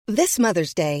This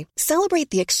Mother's Day, celebrate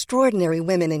the extraordinary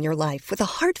women in your life with a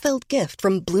heartfelt gift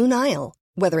from Blue Nile.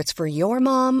 Whether it's for your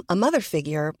mom, a mother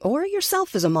figure, or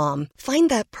yourself as a mom, find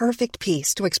that perfect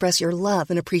piece to express your love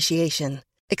and appreciation.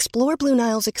 Explore Blue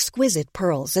Nile's exquisite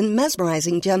pearls and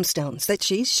mesmerizing gemstones that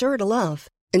she's sure to love.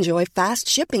 Enjoy fast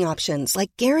shipping options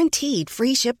like guaranteed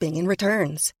free shipping and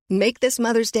returns. Make this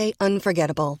Mother's Day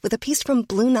unforgettable with a piece from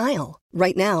Blue Nile.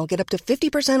 Right now, get up to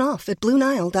 50% off at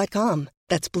BlueNile.com.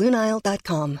 That's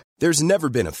BlueNile.com. There's never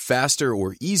been a faster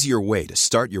or easier way to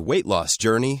start your weight loss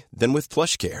journey than with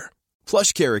PlushCare.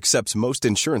 PlushCare accepts most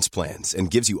insurance plans and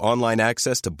gives you online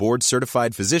access to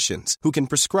board-certified physicians who can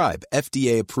prescribe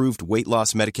FDA-approved weight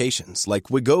loss medications like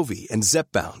Wegovy and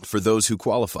Zepbound for those who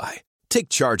qualify. Take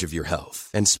charge of your health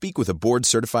and speak with a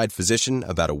board-certified physician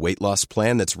about a weight loss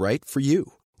plan that's right for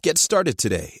you. Get started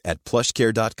today at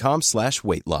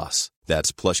plushcare.com/weight loss.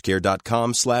 That's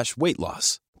plushcare.com/weight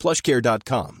loss.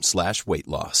 plushcare.com/weight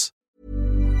loss.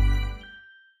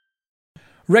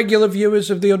 Regular viewers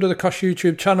of the Under the Cosh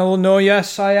YouTube channel know,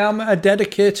 yes, I am a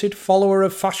dedicated follower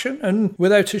of fashion and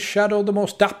without a shadow the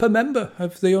most dapper member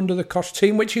of the Under the Cosh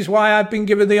team, which is why I've been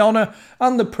given the honour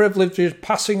and the privilege of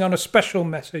passing on a special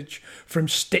message from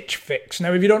Stitch Fix.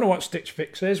 Now, if you don't know what Stitch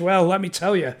Fix is, well, let me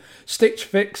tell you. Stitch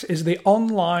Fix is the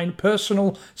online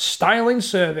personal styling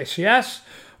service, yes,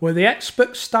 where the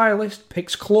expert stylist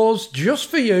picks clothes just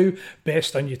for you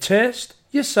based on your taste,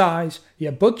 your size,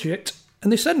 your budget,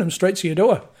 and they send them straight to your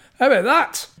door. How about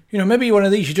that? You know, maybe you're one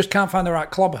of these, you just can't find the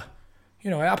right clobber. You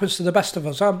know, it happens to the best of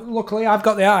us. Luckily, I've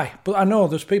got the eye, but I know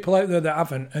there's people out there that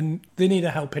haven't, and they need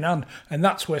a helping hand, and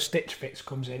that's where Stitch Fix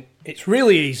comes in. It's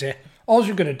really easy. All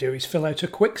you're going to do is fill out a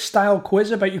quick style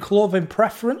quiz about your clothing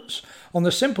preference on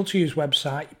the simple-to-use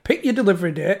website, pick your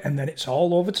delivery date, and then it's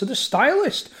all over to the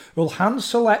stylist, who'll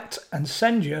hand-select and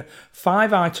send you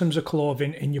 5 items of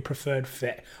clothing in your preferred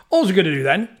fit. All you're going to do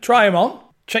then, try them on,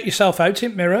 check yourself out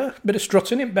in mirror, bit of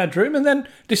strutting in bedroom, and then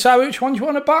decide which ones you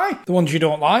want to buy. The ones you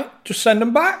don't like, just send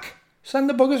them back. Send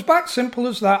the buggers back, simple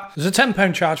as that. There's a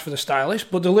 £10 charge for the stylist,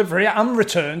 but delivery and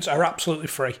returns are absolutely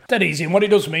free. Dead easy, and what it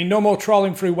does mean, no more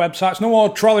trawling through websites, no more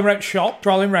trawling around shop,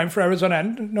 trawling around for hours on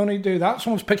end. No need to do that,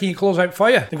 someone's picking your clothes out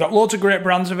for you. They've got loads of great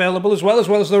brands available as well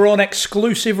as their own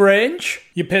exclusive range.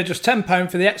 You pay just £10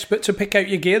 for the expert to pick out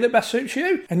your gear that best suits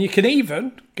you. And you can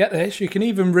even, get this, you can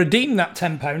even redeem that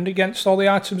 £10 against all the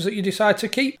items that you decide to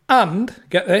keep. And,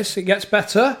 get this, it gets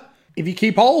better. If you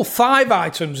keep all 5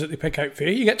 items that they pick out for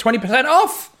you, you get 20%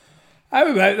 off. How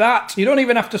about that? You don't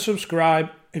even have to subscribe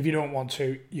if you don't want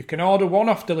to. You can order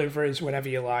one-off deliveries whenever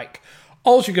you like.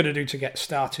 All you're going to do to get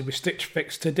started with Stitch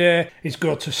Fix today is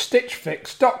go to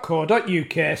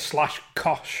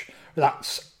stitchfix.co.uk/cosh.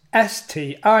 That's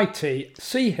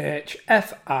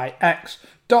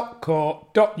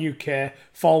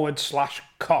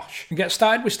stitchfix.co.uk/cosh. And get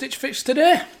started with Stitch Fix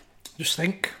today. Just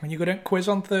think, when you go to a quiz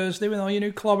on Thursday with all your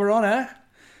new clobber on,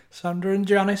 Sandra and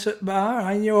Janice at bar,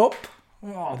 eyeing you up.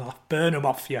 Oh, they'll burn them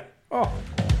off you. Oh.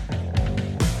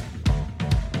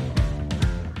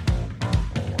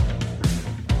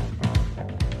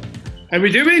 How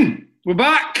we doing? We're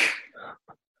back.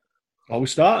 Are we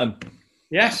starting?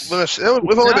 Yes.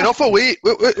 We've only been off a week.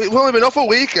 We've only been off a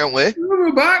week, haven't we?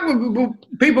 We're back.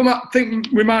 People might think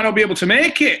we might not be able to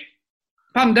make it.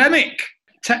 Pandemic.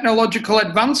 Technological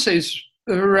advances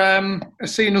are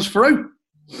seeing us through.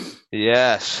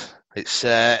 Yes. It's.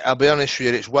 I'll be honest with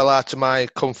you, it's well out of my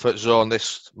comfort zone,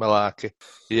 this malarkey.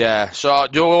 Yeah. So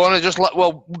do we want to just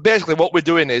basically what we're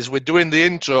doing is we're doing the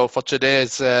intro for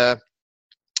today's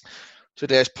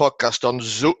podcast on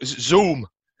Zoom.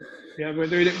 Yeah, we're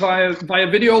doing it via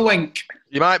video link.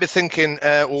 You might be thinking,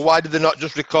 well, why did they not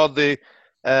just record the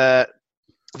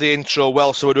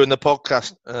intro so we're doing the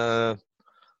podcast?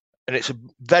 And it's a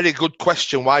very good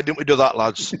question. Why didn't we do that,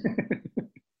 lads?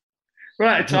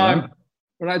 Right, time.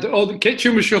 Right, the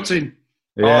kitchen was shutting.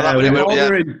 Yeah,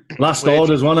 last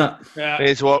orders, wasn't it? Yeah.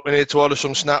 We need to order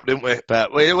some snap, didn't we?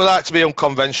 But we like to be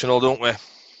unconventional, don't we?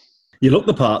 You look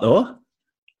the part, though.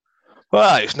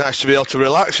 Well, it's nice to be able to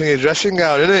relax in your dressing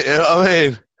gown, isn't it? You know what I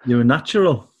mean? You're a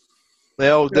natural. The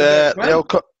old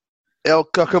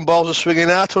cock and balls are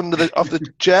swinging out off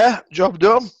the chair. Job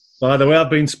done. By the way, I've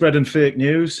been spreading fake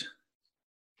news.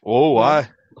 Oh, why?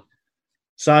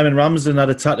 Simon Ramsden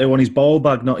had a tattoo on his ball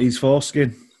bag, not his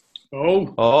foreskin.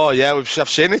 Oh, yeah, I've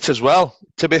seen it as well.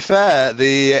 To be fair,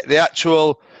 the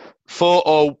actual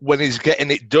photo when he's getting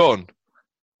it done,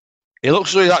 it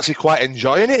looks like he's actually quite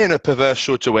enjoying it in a perverse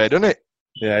sort of way, doesn't it?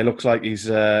 Yeah, it looks like he's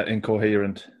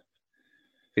incoherent.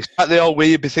 It's like the old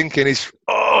way you'd be thinking he's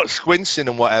squincing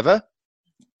and whatever.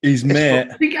 His mate.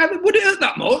 Would it hurt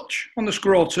that much on the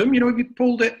scrotum? You know, if you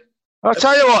pulled it I'll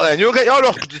tell you what then, you'll get your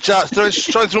rocket charts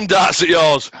throwing some darts at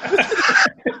yours.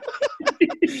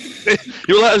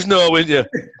 You'll let us know, won't you?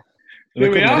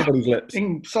 Here we are,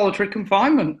 in solitary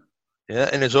confinement. Yeah,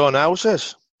 in his own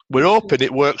houses. We're hoping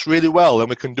it works really well and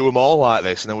we can do them all like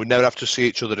this and then we never have to see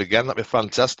each other again. That'd be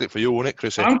fantastic for you, wouldn't it,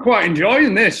 Chrissy? I'm quite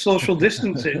enjoying this, social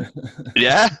distancing.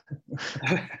 Yeah?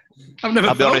 I'll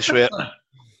be honest with you.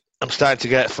 I'm starting to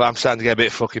get a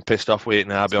bit fucking pissed off with it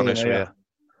now, I'll be honest with you.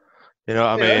 You know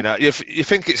what I mean? You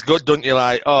think it's good, don't you?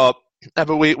 Like,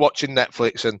 every week watching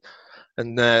Netflix and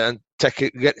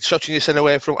shutting yourself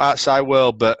away from outside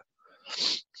world, but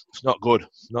it's not good.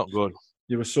 Not good.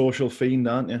 You're a social fiend,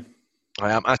 aren't you?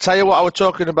 I am. I tell you what I was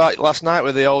talking about last night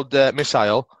with the old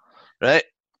missile, right?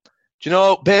 Do you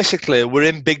know, basically, we're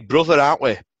in Big Brother, aren't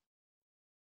we?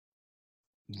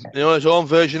 You know, his own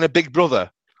version of Big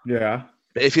Brother. Yeah.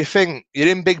 But if you think you're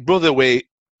in Big Brother with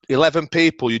 11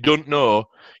 people you don't know,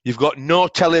 you've got no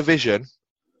television,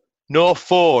 no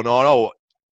phone,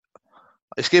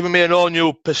 it's giving me an all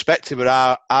new perspective of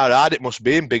how hard it must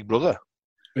be in Big Brother.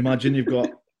 Imagine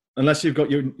unless you've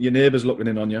got your neighbours looking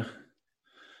in on you,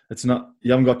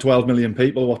 you haven't got 12 million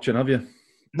people watching, have you?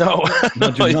 No.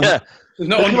 Yeah. There's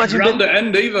no one around the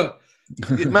end either.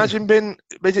 Imagine been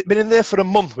in there for a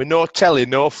month with no telly,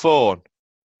 no phone.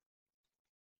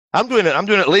 I'm doing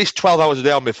at least 12 hours a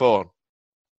day on my phone.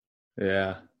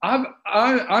 Yeah. I'm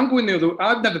going the other.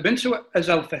 I've never been to a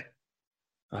Zelfie.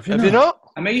 Have you not?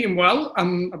 I'm eating well.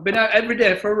 I've been out every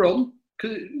day for a run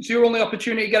because it's your only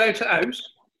opportunity to get out of the house.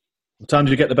 What time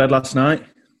did you get to bed last night?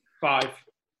 5.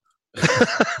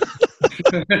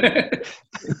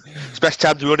 It's best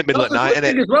time to run at middle at night,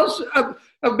 isn't it? Well,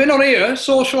 I've been on here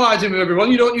socialising with everyone.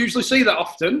 You don't usually see that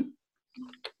often.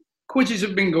 Quizzes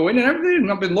have been going and everything,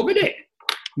 and I've been loving it.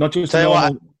 Not just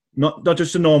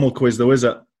a normal quiz, though, is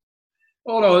it?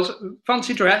 Oh no, it's a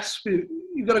fancy dress.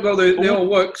 You've got to go the old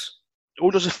works.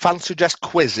 Who does a fancy dress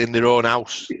quiz in their own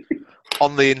house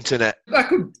on the internet? I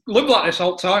could live like this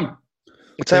all the time.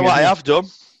 I'll tell you what I have done.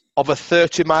 Over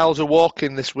 30 miles of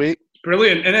walking this week.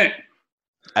 Brilliant, isn't it?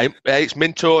 It's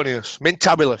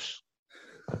mintabulous.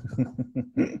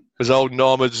 As old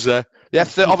Norman's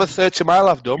over 30 mile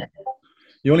I've done.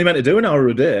 You only meant to do an hour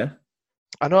a day.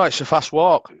 I know, it's a fast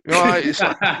walk. You know, it's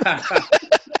like... I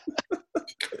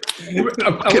went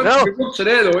to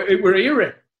today though, it were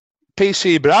eerie.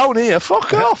 PC Brown here,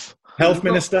 fuck off. Health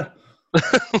Minister.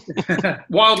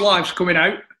 Wildlife's coming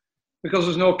out because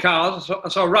there's no cars. I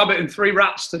saw a rabbit and 3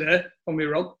 rats today on my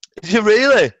run. Did you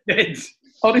really? It's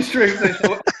honest truth.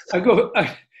 I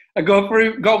go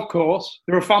through golf course.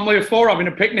 There are a family of 4 having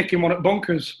a picnic in one at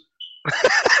Bunkers.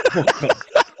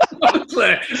 Honestly,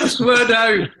 I swear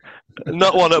down.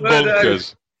 Not one at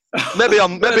Bunkers. Maybe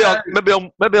on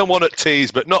one at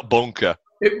Tees, but not Bunker.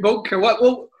 Bunker.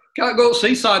 Well, can't go to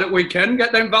Seaside at weekend.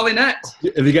 Get down Valley Net.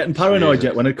 Are you getting paranoid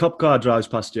yet when a cop car drives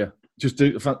past you? Just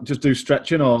do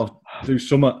stretching or do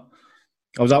summit.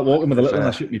 I was out walking with a little and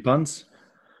I shit my pants.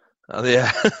 Oh,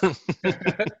 yeah.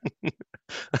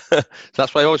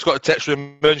 That's why I always got a text for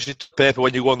emergency paper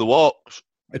when you go on the walks.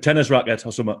 A tennis racket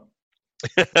or something.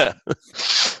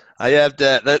 I have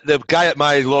the guy at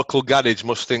my local garage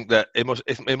must think that he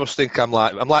must think I'm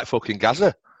like fucking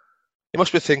Gaza. He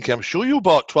must be thinking, I'm sure you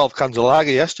bought 12 cans of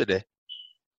lager yesterday.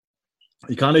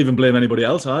 You can't even blame anybody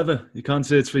else either. You can't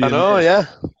say it's for you. I know, yeah.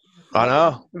 I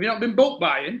know. Have you not been bulk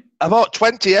buying? I bought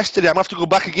 20 yesterday. I'm going to have to go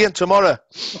back again tomorrow.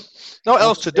 No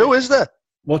else to do, is there?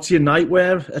 What's your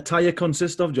nightwear attire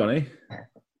consist of, Johnny?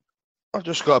 I've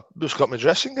just got my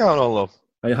dressing gown on, love.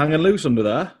 Are you hanging loose under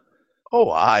there?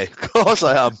 Oh, aye. Of course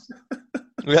I am.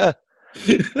 Yeah.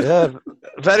 Yeah.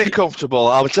 Very comfortable.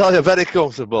 I will tell you, very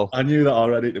comfortable. I knew that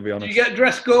already, to be honest. Do you get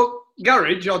dress go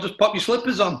garage or just pop your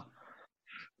slippers on?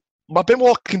 I've been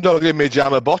walking dog in my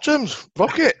jammer bottoms.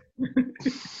 Fuck it.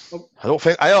 I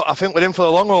think we're in for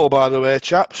the long haul, by the way,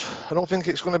 chaps. I don't think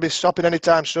it's going to be stopping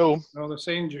anytime soon. No, they're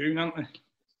saying June, aren't they?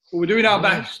 Well, we're doing our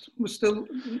best. We still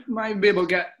might be able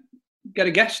to get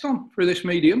a guest on through this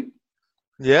medium.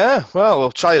 Yeah, well,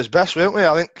 we'll try his best, won't we?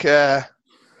 I think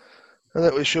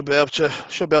we should be able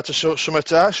to sort some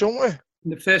out, shouldn't we? In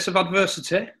the face of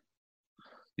adversity.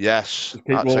 Yes,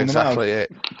 that's exactly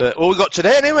it. But what we got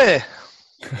today, anyway?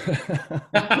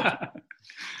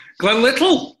 Glenn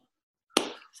Little.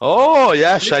 Oh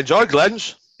yes, I enjoy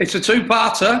Glenn's. It's a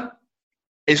 2-parter.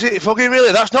 Is it fucking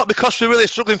really? That's not because we're really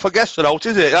struggling for guests out,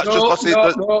 is it? That's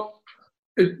no.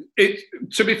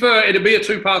 To be fair, it'd be a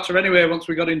 2-parter anyway once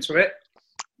we got into it.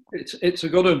 It's a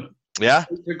good one. Yeah.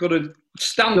 It's a good one.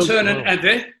 Stan Turner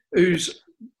Eddie, who's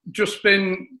just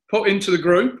been put into the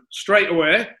group straight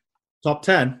away. Top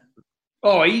 10?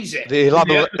 Oh, easy. The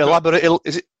elaborate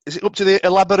Is it up to the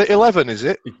elaborate 11? Is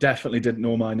it? He definitely didn't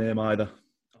know my name either.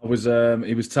 He was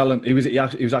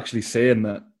actually saying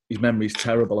that his memory's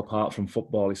terrible apart from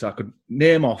football. He said I could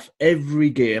name off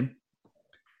every game,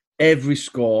 every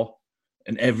score,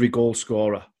 and every goal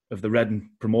scorer of the Reading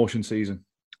promotion season.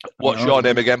 What's your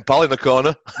name again, pal, in the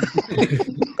corner?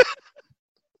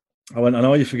 I went, I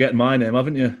know you're forgetting my name,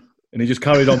 haven't you? And he just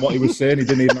carried on what he was saying. He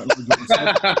didn't even acknowledge what he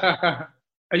said.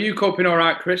 Are you coping all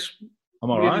right, Chris?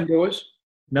 I'm all right. Indoors?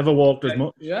 Never walked as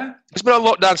much. Yeah. He's been on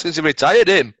lockdown since he retired,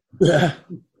 him. Yeah.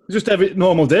 Just every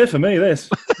normal day for me, this.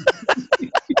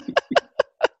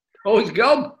 Oh, he's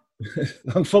gone.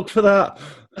 I'm fucked for that.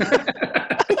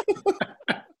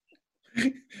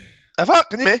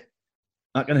 Can you hear me?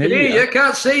 I can hear Can you. hear you,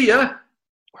 can't see you.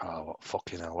 Oh, what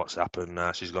fucking hell, what's happened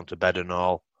now? She's gone to bed and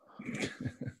all.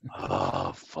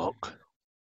 Oh, fuck.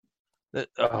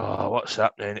 Oh, what's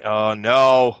happening? Oh,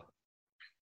 no.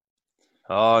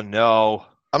 Oh, no.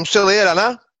 I'm still here,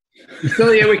 Anna. You're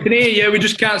still here, we can hear you, we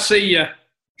just can't see you.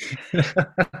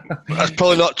 That's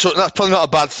probably not a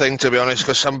bad thing, to be honest,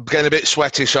 because I'm getting a bit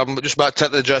sweaty, so I'm just about to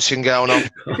take the dressing gown off.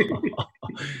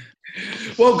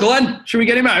 Well, Glenn, should we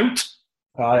get him out?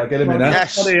 I'll get him in there.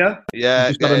 Yes.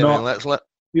 Yeah, got a knock. let's let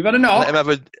You've had a knock? him have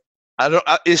a...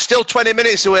 he's still 20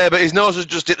 minutes away, but his nose has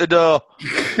just hit the door.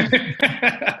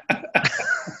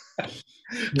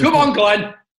 Come on,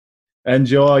 Glenn.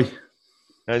 Enjoy,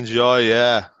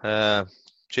 yeah.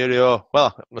 Cheerio.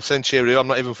 Well, I'm saying cheerio. I'm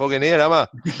not even fucking here, am I?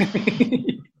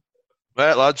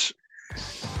 Right, lads.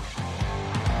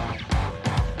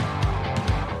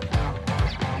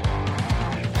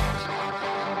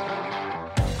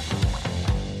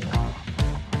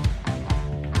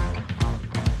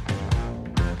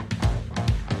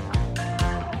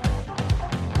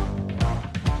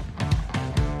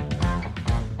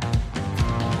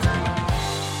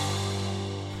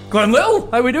 Glenn Little,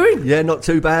 how we doing? Yeah, not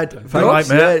too bad. Thanks. Right,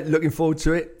 mate. Yeah, looking forward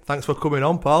to it. Thanks for coming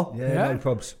on, pal. Yeah, no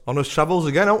probs. On us travels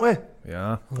again, aren't we?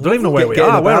 Yeah. I don't even know where we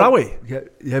Getting are. Where about. are we?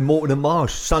 Yeah, Morton and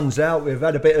Marsh. Sun's out. We've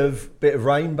had a bit of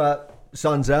rain, but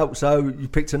sun's out. So you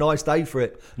picked a nice day for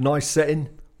it. Nice setting.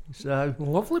 So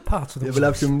Lovely part of the we'll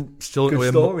have some Still good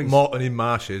we're stories. Morton in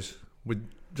Marshes. We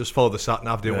just followed the sat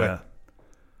nav, didn't Yeah.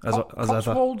 As ever.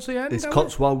 Cotswolds the end. It's are we?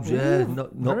 Cotswolds, yeah, Ooh,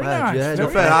 not very bad. nice, Yeah, we? very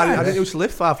Not fair. nice. I didn't used to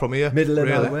live far from here. Middle of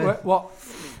really. nowhere. What?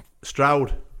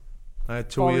 Stroud. I had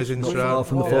 2 years in Not Stroud. far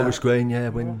from the Forest Green, yeah,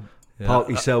 when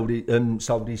Parky sold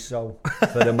his soul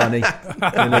for the money.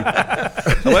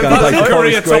 I went Go to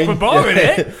Forest Green.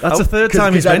 That's the third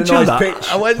time he's Because it mentioned had a that. nice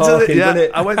pitch, I went to parking, the, didn't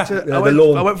it? I went to Yeah, I the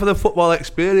lawn. went for the football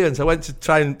experience. I went to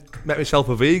try and make myself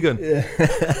a vegan.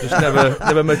 Just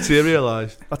never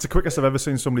materialised. That's the quickest I've ever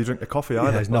seen somebody drink a coffee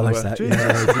either. Yeah, it's by the nice way. that.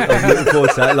 Yeah, I'm looking forward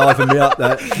to that. Liven me up.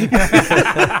 That.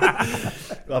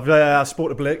 I spoke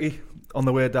to Blakey on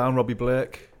the way down, Robbie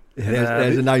Blake.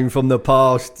 There's a name from the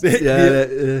past.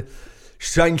 Yeah.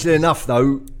 Strangely enough,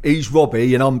 though, he's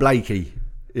Robbie and I'm Blakey.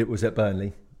 It was at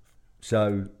Burnley,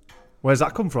 so Where's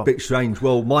that come from? bit strange.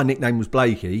 Well, my nickname was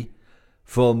Blakey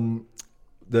from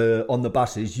on the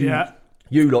buses.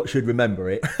 You lot should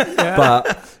remember it,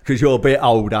 but because you're a bit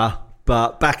older.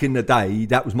 But back in the day,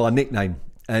 that was my nickname,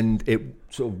 and it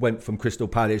sort of went from Crystal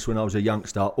Palace when I was a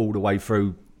youngster all the way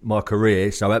through my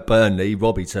career. So at Burnley,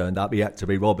 Robbie turned up. He had to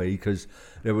be Robbie because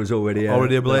there was already a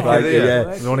Blakey there. there. Yeah.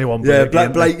 There's only one Yeah,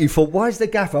 Blakey. Blakey thought, why is the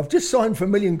gaffer? I've just signed for £1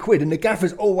 million and the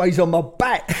gaffer's always on my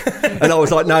back. And I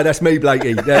was like, no, that's me,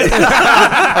 Blakey.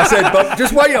 I said, but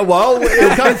just wait a while,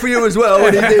 he'll come for you as well.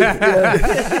 And he did.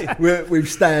 Yeah. With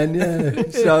Stan, yeah.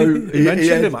 So He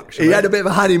mentioned him, actually. He had a bit of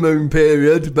a honeymoon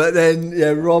period, but then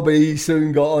Robbie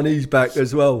soon got on his back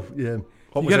as well. Yeah.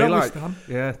 What You was get he on with like? Stan?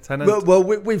 Yeah, Tennant. Well,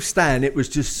 with Stan, it was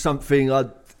just something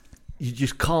you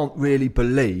just can't really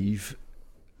believe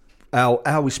how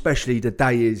especially the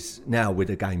day is now with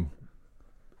the game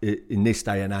in this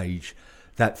day and age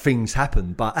that things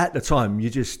happen. But at the time, you're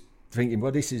just thinking,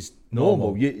 well, this is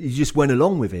normal. You just went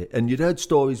along with it, and you'd heard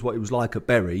stories what it was like at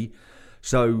Bury.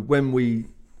 So when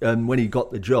he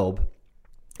got the job,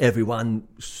 everyone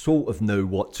sort of knew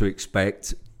what to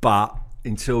expect, but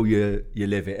until you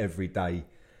live it every day,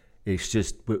 it's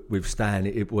just with Stan,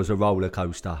 it was a roller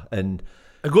coaster. And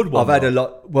A good one. I've had a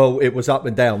lot. Well, it was up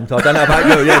and down. I don't know about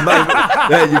you. Yeah,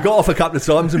 maybe, you got off a couple of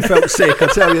times and felt sick. I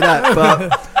tell you that.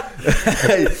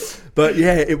 But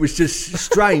yeah, it was just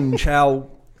strange how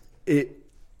it.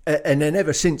 And then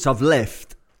ever since I've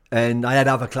left, and I had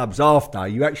other clubs after,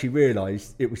 you actually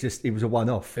realise it was a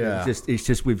one-off. Yeah. It's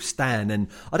just with Stan, and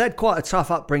I'd had quite a tough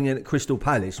upbringing at Crystal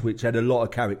Palace, which had a lot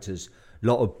of characters, a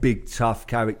lot of big tough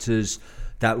characters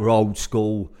that were old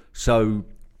school. So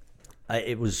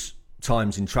it was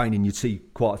times in training, you'd see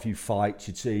quite a few fights,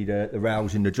 you'd see the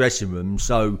rows in the dressing room.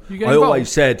 So I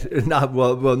always said, no,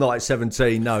 well, not at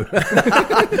 17, no.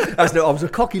 I was a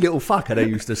cocky little fucker, they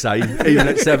used to say, even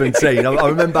at 17. I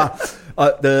remember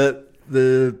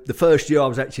the first year I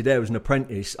was actually there as an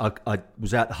apprentice, I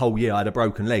was out the whole year, I had a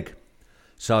broken leg.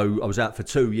 So I was out for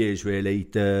 2 years, really.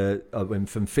 I went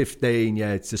from 15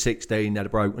 to 16, had a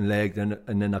broken leg, and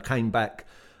then I came back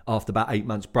after about 8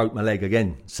 months, broke my leg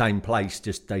again. Same place,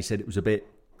 just they said it was a bit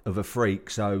of a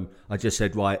freak. So I just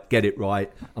said, right, get it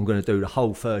right. I'm going to do the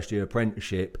whole first year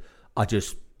apprenticeship. I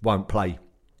just won't play.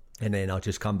 And then I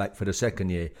just come back for the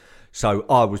second year. So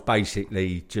I was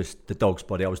basically just the dog's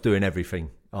body. I was doing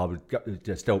everything. I was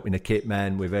just helping the kit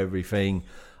man with everything.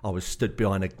 I was stood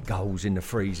behind the goals in the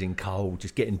freezing cold,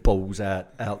 just getting balls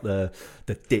out the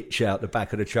ditch, out the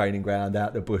back of the training ground,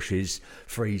 out the bushes,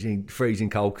 freezing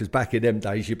cold. Because back in them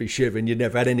days, you'd be shivering. You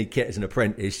never had any kit as an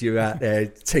apprentice. You were out there,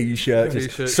 t-shirt,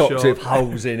 just socks with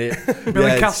holes in it.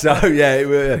 It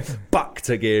was buck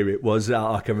to gear. It was,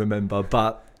 I can remember.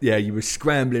 But yeah, you were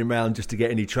scrambling around just to get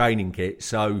any training kit.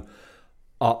 So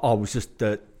I was just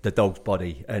the dog's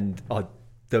body, and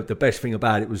the best thing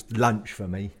about it was lunch for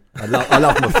me. I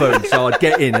love my food, so I'd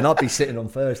get in and I'd be sitting on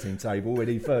first team table when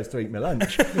he first to eat my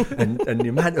lunch, and the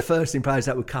amount of first team players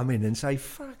that would come in and say,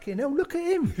 "Fucking hell, look at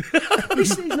him!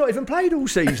 He's not even played all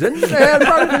season. He had a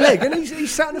broken leg, and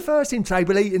he's sat on the first team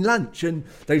table eating lunch." And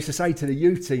they used to say to the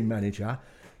youth team manager,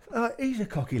 "He's a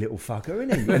cocky little fucker,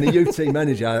 isn't he?" And the youth team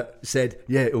manager said,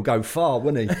 "Yeah, it'll go far,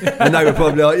 won't he?" And they were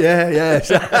probably like, "Yeah."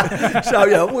 So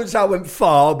yeah, I wouldn't say I went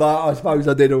far, but I suppose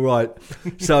I did all right.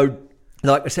 So,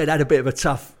 like I said, I had a bit of a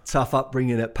tough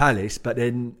upbringing at Palace, but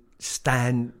then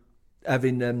Stan,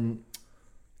 having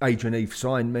Adrian Heath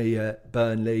signed me at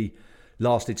Burnley,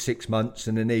 lasted 6 months,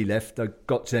 and then he left. I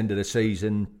got to the end of the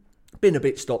season, been a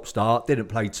bit stop-start, didn't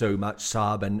play too much,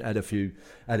 sub, and had a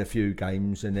few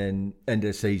games, and then end of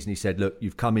the season he said, "Look,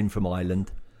 you've come in from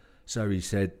Ireland," so he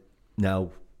said,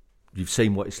 "Now you've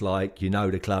seen what it's like, you know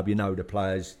the club, you know the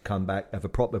players, come back, have a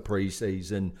proper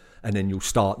pre-season, and then you'll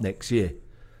start next year."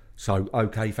 So,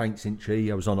 okay, thanks,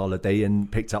 Inchy. I was on holiday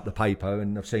and picked up the paper,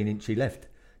 and I've seen Inchy left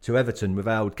to Everton with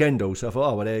Howard Kendall. So I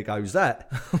thought, oh, well, there goes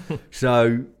that.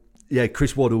 So, yeah,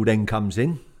 Chris Waddle then comes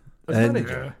in.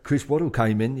 Chris Waddle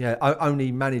came in,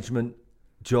 only management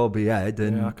job he had,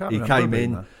 and he came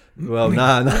in. Well,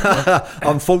 no.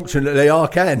 Unfortunately, I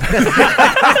can.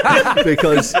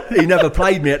 Because he never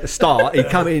played me at the start. He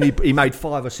come in, he made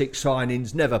 5 or 6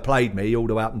 signings, never played me all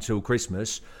the way up until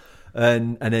Christmas.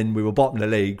 And then we were bottom of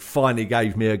the league, finally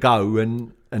gave me a go,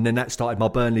 and then that started my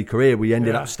Burnley career. We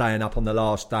ended up staying up on the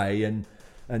last day, and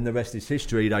the rest is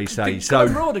history, they say. Did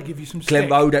Glenn Roeder give you some stick? Glenn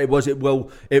Roeder, it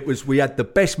was we had the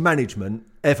best management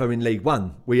ever in League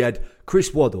One. We had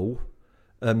Chris Waddle,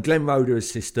 Glenn Roeder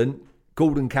assistant,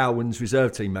 Gordon Cowan's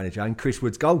reserve team manager, and Chris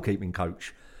Wood's goalkeeping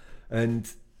coach.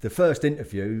 And the first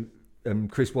interview,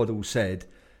 Chris Waddle said,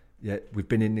 "Yeah, we've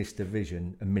been in this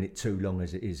division a minute too long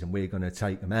as it is, and we're going to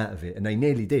take them out of it." And they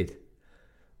nearly did.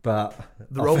 But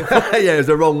it was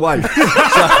the wrong way.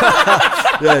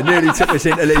 So, nearly took us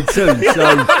into League Two.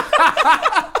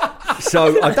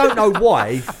 So I don't know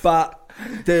why, but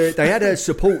they had a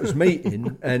supporters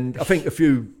meeting, and I think a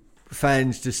few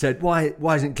fans just said, "Why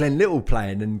isn't Glenn Little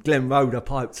playing?" And Glenn Roeder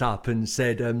piped up and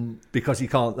said, "Because he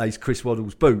can't lace Chris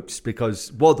Waddle's boots,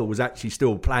 because Waddle was actually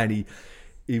still playing.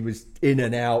 He was in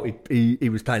and out. He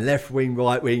was playing left wing,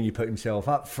 right wing. He put himself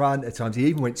up front at times. He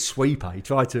even went sweeper. He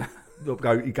tried to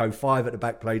go 5 at the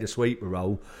back, played a sweeper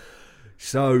role."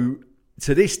 So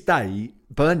to this day,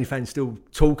 Burnley fans still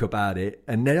talk about it,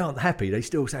 and they aren't happy. They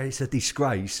still say it's a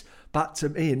disgrace. But to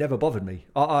me, it never bothered me.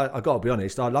 I got to be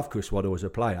honest. I love Chris Waddle as a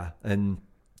player, and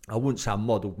I wouldn't say I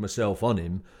modelled myself on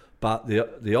him. But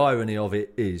the irony of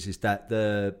it is that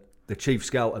the chief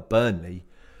scout at Burnley,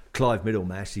 Clive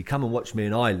Middlemass, he come and watched me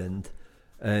in Ireland,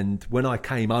 and when I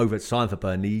came over to sign for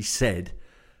Burnley, he said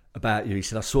about you, he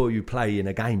said, "I saw you play in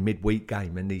a game, midweek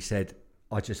game," and he said,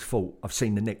 "I just thought, I've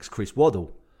seen the next Chris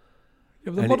Waddle."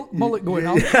 You have the mullet going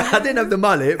on? I didn't have the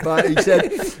mullet, but he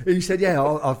said, "Yeah,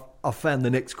 I found the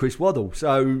next Chris Waddle."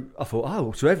 So I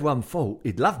thought, so everyone thought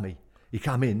he'd love me. He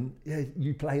come in, "Yeah,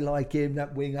 you play like him,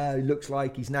 that winger, he looks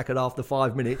like he's knackered after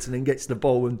 5 minutes," and then gets the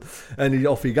ball and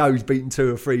off he goes, beating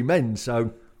 2 or 3 men.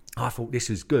 So I thought this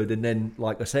is good, and then,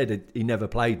 like I said, he never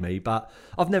played me, but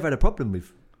I've never had a problem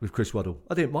with Chris Waddle.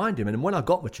 I didn't mind him, and when I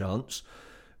got my chance,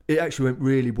 it actually went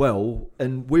really well,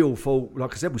 and we all thought,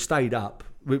 like I said, we stayed up.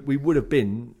 We would have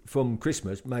been, from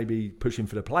Christmas, maybe pushing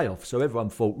for the playoffs, so everyone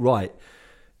thought, right,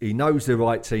 he knows the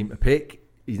right team to pick,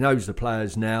 he knows the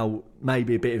players now,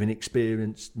 maybe a bit of an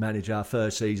experienced manager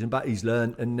first season, but he's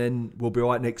learned, and then we'll be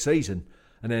right next season.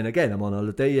 And then again, I'm on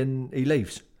holiday and he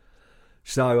leaves.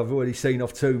 So I've already seen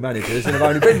off 2 managers and I've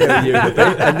only been there a year and a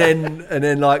bit. And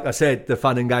then, like I said, the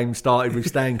fun and games started with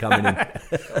Stan coming in.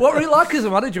 What were you like as a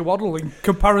manager, Waddle, in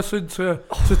comparison to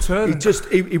Turner?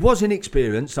 He was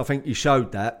inexperienced. I think he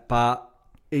showed that, but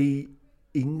he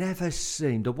never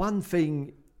seemed. The one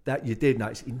thing that you did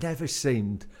notice, he never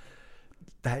seemed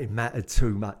that it mattered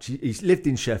too much. He's lived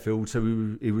in Sheffield,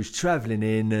 so he was travelling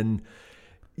in, and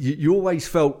you always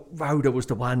felt Rhoda was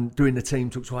the one doing the team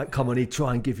talks, right, come on, he'd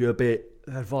try and give you a bit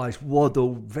of advice.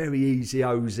 Waddle, very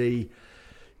easy-osy,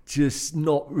 just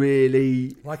not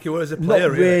really... Like you were as a player,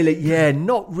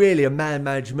 not really a man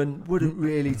management, wouldn't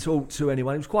really talk to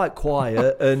anyone. He was quite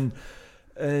quiet, and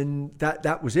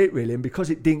that was it, really. And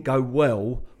because it didn't go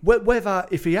well, whether,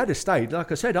 if he had stayed,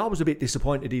 like I said, I was a bit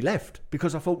disappointed he left,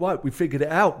 because I thought, right, we figured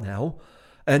it out now.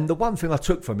 And the one thing I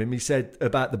took from him, he said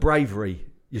about the bravery,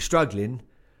 you're struggling,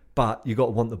 but you got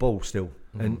to want the ball still.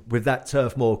 And with that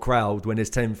Turf Moor crowd, when there's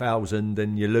 10,000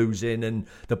 and you're losing and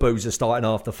the boos are starting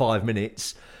after 5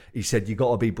 minutes, he said you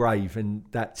got to be brave, and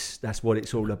that's what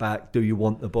it's all about. Do you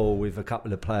want the ball with a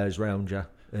couple of players round you?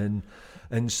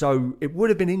 And so it would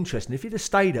have been interesting if he'd have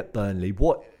stayed at Burnley.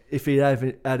 What if he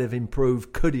had have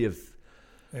improved? Could he have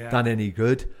done any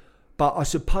good? But I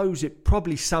suppose it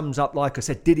probably sums up, like I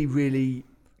said, did he really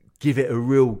give it a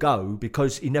real go?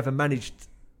 Because he never managed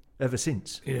ever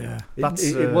since. Yeah,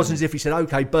 it wasn't as if he said,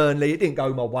 "Okay, Burnley, it didn't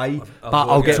go my way, but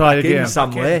I'll get back in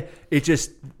somewhere." It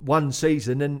just one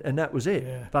season, and that was it.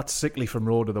 Yeah. That's sickly from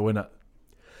Rhoda, the winner.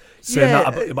 Saying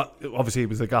that, but obviously he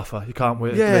was the gaffer. You can't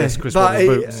wait. Chris Waddle's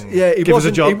boots. He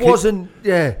wasn't. He wasn't.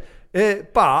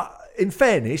 But in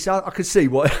fairness, I could see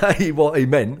what he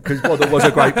meant, because Waddle was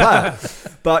a great player.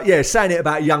 But saying it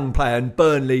about a young player, and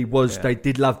Burnley they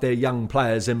did love their young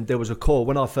players, and there was a core.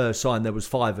 When I first signed, there was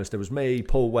 5 of us. There was me,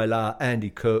 Paul Weller,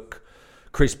 Andy Cook,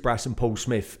 Chris Brass and Paul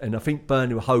Smith. And I think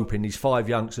Burnley were hoping these 5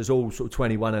 youngsters, all sort of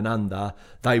 21 and under,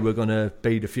 they were going to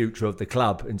be the future of the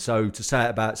club. And so to say it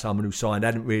about someone who signed,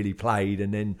 hadn't really played,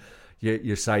 and then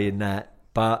you're saying that.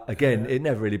 But again, it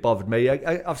never really bothered me.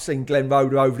 I've seen Glenn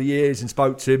Rhoda over the years and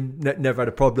spoke to him, never had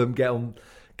a problem, get on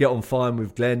fine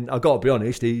with Glenn. I've got to be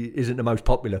honest, he isn't the most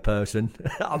popular person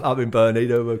up in Burnley.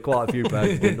 There were quite a few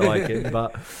players who didn't like him,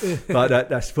 but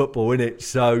that's football, isn't it?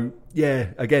 So,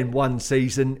 again, one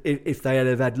season. If they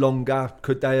had had longer,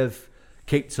 could they have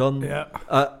kicked on? Yeah.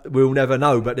 We'll never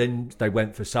know, but then they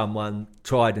went for someone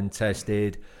tried and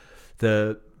tested.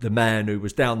 The man who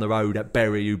was down the road at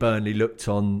Bury, who Burnley looked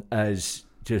on as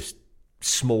just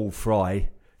small fry,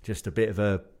 just a bit of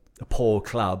a poor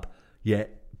club,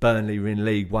 yet Burnley were in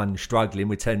League One struggling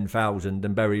with 10,000,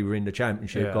 and Bury were in the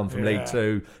Championship, gone from League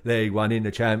Two, League One in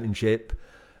the Championship,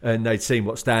 and they'd seen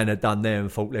what Stan had done there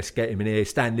and thought, let's get him in here.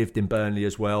 Stan lived in Burnley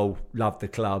as well, loved the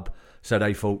club. So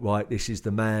they thought, right, this is the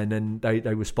man, and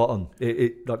they were spot on.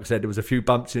 Like I said, there was a few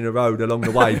bumps in the road along the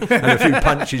way, and a few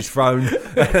punches thrown,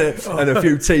 and a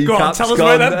few teacups gone. Tell us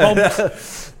where them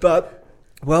bumps. But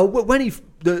when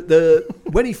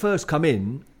he first come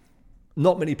in,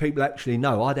 not many people actually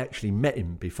know. I'd actually met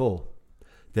him before.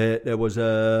 There was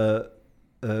a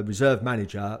reserve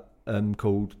manager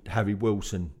called Harry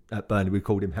Wilson at Burnley. We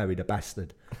called him Harry the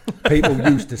Bastard. People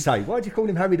used to say, "Why do you call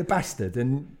him Harry the Bastard?"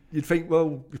 And you'd think,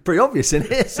 well, it's pretty obvious,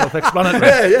 isn't it?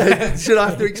 Self-explanatory. Should I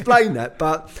have to explain that?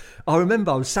 But I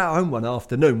remember I was sat at home one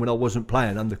afternoon when I wasn't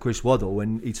playing under Chris Waddle,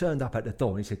 and he turned up at the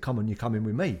door and he said, "Come on, you're coming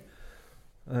with me."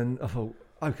 And I thought,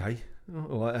 okay,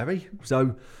 all right, Harry.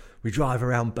 So we drive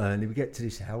around Burnley, we get to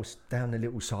this house, down the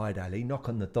little side alley, knock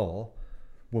on the door.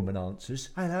 Woman answers,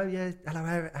 "Hello, yeah,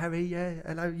 hello, Harry, yeah,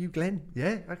 hello, you, Glenn,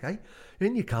 yeah, okay."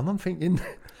 In you come. I'm thinking,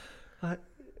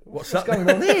 what's going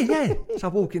on here? Yeah. So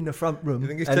I walk in the front room. You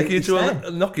think he's taking you to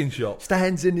a knocking shop?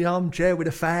 Stands in the armchair with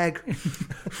a fag.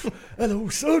 "Hello,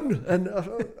 son." And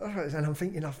I'm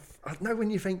thinking, I know when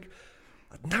you think,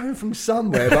 I know him from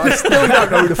somewhere, but I still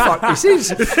don't know who the fuck this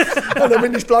is. And I'm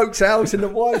in this bloke's house, and the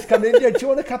wife's coming in. "Yeah, do you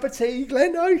want a cup of tea,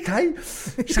 Glenn?" "Okay."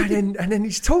 So then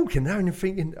he's talking now, and I'm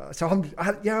thinking, so all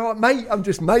right, mate. I'm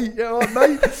just mate. All right,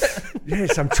 mate.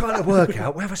 Yes, I'm trying to work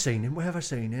out where have I seen him.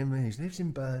 And he lives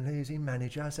in Burnley. He's in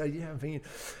manager. So I'm thinking,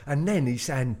 and then he's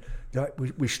saying, like,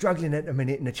 we're struggling at the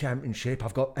minute in the Championship.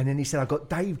 And then he said, "I've got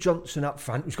Dave Johnson up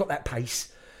front, who's got that pace."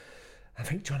 I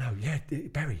think, "Jono, yeah,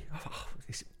 Barry."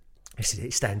 This is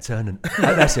it, Stan Turner.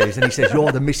 That's it. And he says,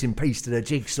 "You're the missing piece to the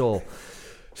jigsaw."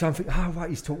 So I'm thinking, right,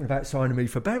 he's talking about signing me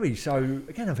for Bury. So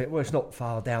again, I think, well, it's not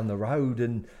far down the road.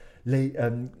 And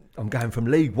I'm going from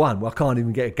League One where I can't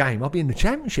even get a game. I'll be in the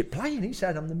Championship playing. He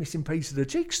said I'm the missing piece of the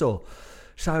jigsaw.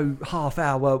 So half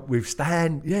hour with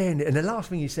Stan, and the last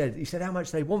thing he said, how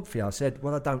much they want for you? I said,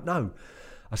 well, I don't know.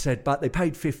 I said, but they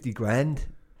paid 50 grand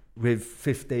with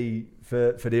 50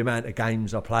 for the amount of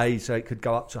games I played, so it could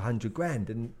go up to 100 grand.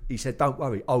 And he said, don't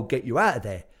worry, I'll get you out of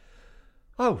there.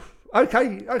 Oh,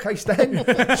 okay,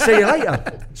 Stan, see you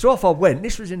later. So off I went.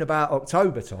 This was in about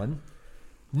October time.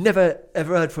 Never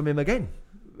ever heard from him again.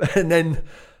 And then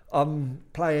I'm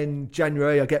playing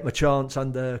January, I get my chance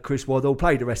under Chris Waddle,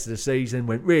 played the rest of the season,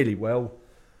 went really well.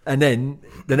 And then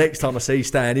the next time I see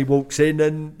Stan, he walks in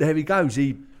and there he goes.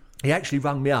 He actually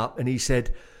rang me up and he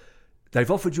said, they've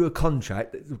offered you a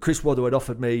contract. Chris Waddle had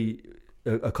offered me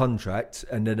a contract,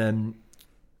 and then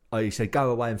he said,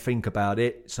 go away and think about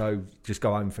it. So just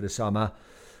go home for the summer.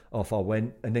 Off I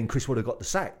went. And then Chris Waddle got the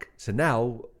sack. So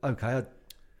now, okay,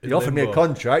 he offered me a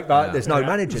contract, but there's no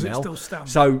manager now.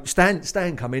 So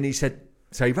Stan come in, he said,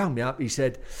 so he rang me up, he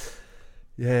said,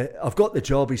 yeah, I've got the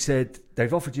job. He said,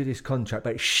 they've offered you this contract,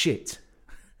 but it's shit.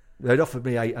 They'd offered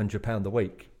me £800 a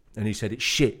week. And he said, it's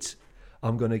shit.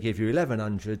 I'm going to give you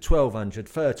 1,100, 1,200,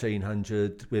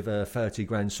 1,300 with a 30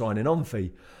 grand signing on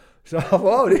fee. So,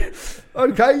 well,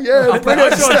 okay, yeah,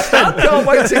 brilliant. Can't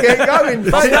wait to get going.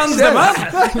 Stan's the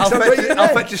man. I'll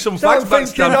fetch you some facts back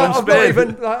from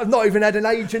Spain. I've not even had an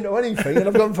agent or anything, and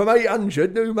I've gone from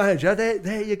 800, new manager,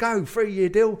 there you go, 3-year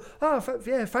deal. Oh,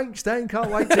 yeah, thanks, Dan,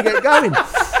 can't wait to get going.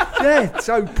 Yeah,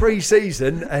 so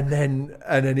pre-season, and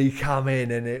then he come in,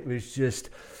 and it was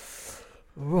just...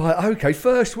 Right, okay,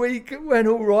 first week went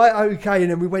all right, okay,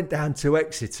 and then we went down to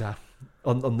Exeter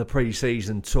on the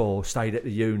pre-season tour, stayed at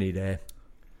the uni there,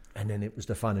 and then it was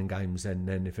the fun and games, and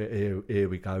then here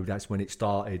we go, that's when it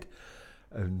started,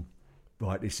 and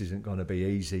right, this isn't going to be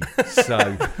easy, so...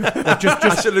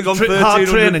 just should have gone 13, hard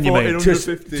training, you mean? Just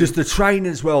the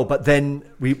training as well, but then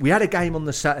we had a game on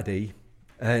the Saturday,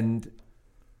 and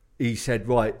he said,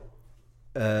 right,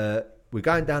 we're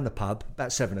going down the pub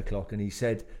about 7 o'clock, and he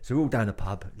said, so we're all down the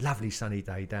pub, lovely sunny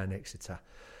day down Exeter.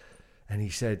 And he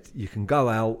said, you can go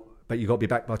out, but you've got to be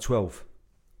back by 12.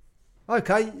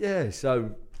 Okay, yeah,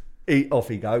 so off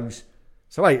he goes.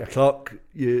 So 8 o'clock,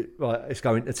 let's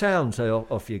go into town. So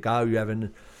off you go, you're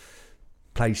having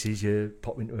places, you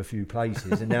pop into a few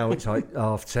places, and now it's like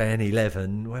 10:30,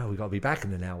 11. Well, we've got to be back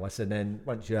in an hour. So then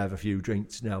once you have a few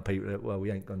drinks, now people are, well,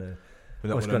 we ain't going to...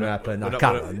 What's going to happen?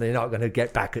 They're not going to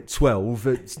get back at 12.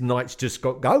 It's night's just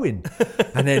got going.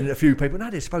 And then a few people, no,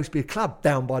 there's supposed to be a club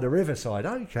down by the riverside.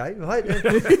 Okay, right.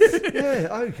 Yeah,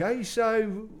 okay,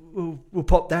 so we'll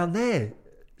pop down there.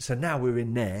 So now we're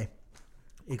in there.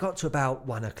 It got to about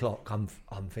 1 o'clock. I'm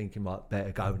thinking, right, better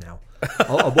go now.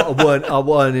 I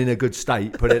weren't in a good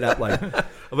state, put it that way.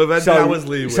 Hours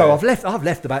leeway. So I've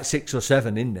left about 6 or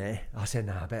 7 in there. I said,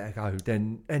 no, I better go.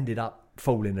 Then ended up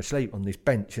falling asleep on this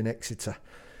bench in Exeter.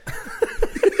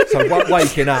 So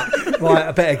waking up, right,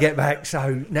 I better get back.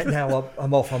 So now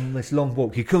I'm off on this long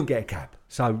walk. You couldn't get a cab.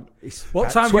 So it's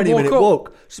what about time? 20-minute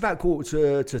walk. It's about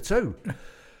 1:45 to 2.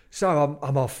 So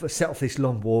I'm off, set off this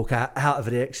long walk out of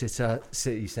the Exeter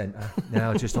city centre.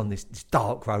 Now just on this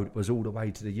dark road, it was all the way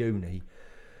to the uni.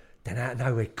 Then out of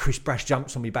nowhere, Chris Brash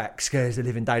jumps on me back, scares the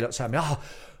living daylights out of me. Oh,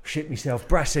 shit myself,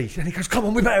 Brassy. And he goes, come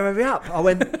on, we better hurry up. I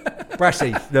went,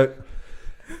 Brassy, look,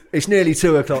 it's nearly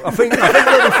 2 o'clock. I think we'll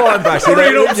be fine, Brassy.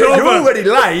 You're already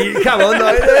late. Come on,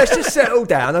 let's just settle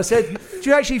down. I said, do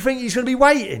you actually think he's going to be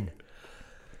waiting?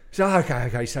 So,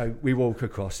 okay, so we walk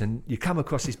across, and you come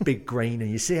across this big green,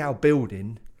 and you see our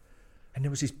building, and there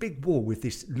was this big wall with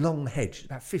this long hedge,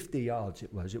 about 50 yards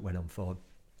it went on for.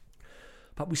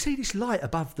 But we see this light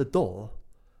above the door,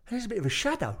 and there's a bit of a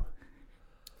shadow.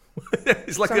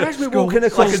 It's like so as we're walking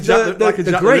across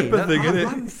the green,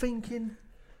 I'm thinking,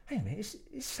 hey, man, is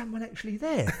someone actually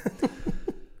there?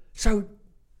 So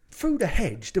through the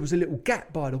hedge, there was a little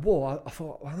gap by the wall. I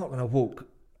thought, well, I'm not going to walk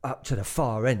up to the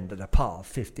far end of the path,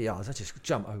 50 yards. I just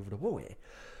jump over the wall here.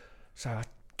 So I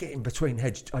get in between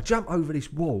hedge. I jump over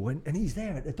this wall, and he's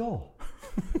there at the door.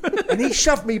 And he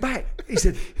shoved me back. He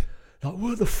said, like,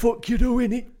 what the fuck you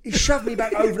doing? He shoved me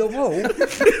back over the wall.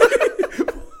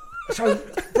 So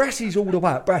Brassy's all the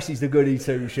way up. Brassy's the goody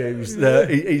two shoes.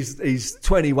 He's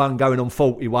 21 going on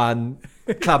 41.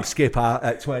 Club skipper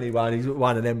at 21. He's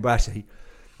one of them, Brassy.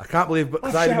 I can't believe,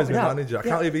 because I was my manager, I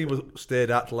can't believe he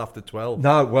stayed out till after 12.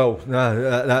 No,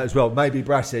 that as well. Maybe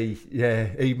Brassy,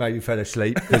 he maybe fell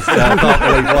asleep, because I can't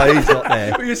believe why he's not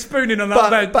there. But you're spooning on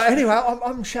that bed. But anyway,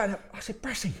 I'm shouting up. I said,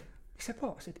 Brassy. He said,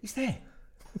 what? I said, he's there.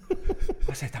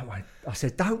 I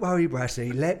said, don't worry,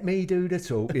 Brassy, let me do the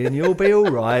talking, you'll be all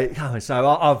right. So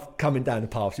I've coming down the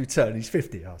path, we turn, he's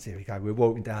 50. I said, here we go, we're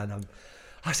walking down.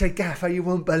 I said, Gaffer, you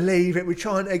won't believe it, we're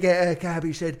trying to get a cab.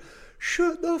 He said,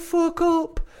 shut the fuck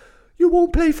up, you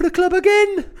won't play for the club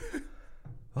again.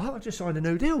 Well, I just signed a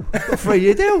new deal, I've got a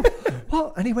 3-year deal.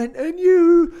 What? And he went, and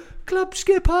you, club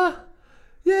skipper,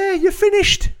 yeah, you're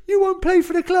finished. You won't play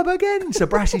for the club again. So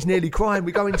Brassy's nearly crying.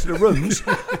 We go into the rooms.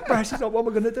 Brassy's like, what am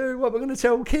I going to do? What am I going to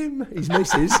tell Kim? His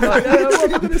missus. Like, what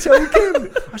am I going to tell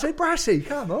Kim? I said, Brassy,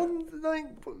 come on.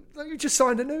 You just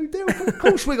signed a new deal. Of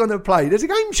course we're going to play. There's a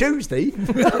game Tuesday.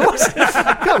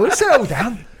 Come on, settle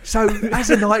down. So as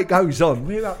the night goes on,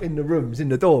 we're up in the rooms, in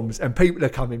the dorms, and people are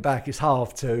coming back. It's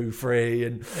 2:30, 3,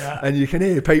 and you can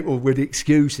hear people with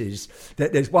excuses.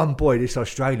 There's one boy, this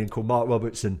Australian called Mark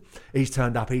Robertson. He's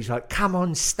turned up. He's like, come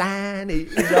on, Stan.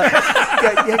 He's like,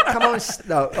 yeah, come on.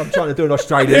 No, I'm trying to do an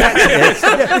Australian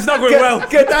accent. It's not going well.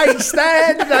 Good day,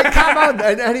 Stan. Like, come on.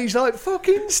 And he's like,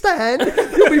 fucking Stan,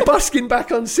 you'll be busking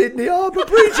back on Sydney Harbour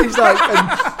Bridge. He's like,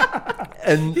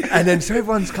 and then so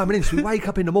everyone's coming in. So we wake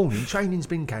up in the morning, training's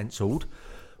been cancelled.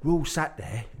 We're all sat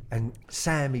there, and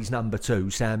Sammy's number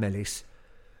 2, Sam Ellis.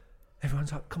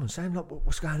 Everyone's like, come on, Sam, look,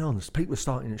 what's going on? People are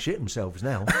starting to shit themselves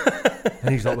now.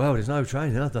 And he's like, well, there's no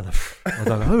training. I don't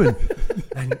know.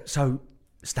 And so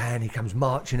Stan, he comes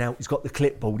marching out. He's got the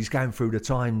clipboard. He's going through the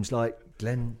times like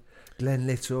Glenn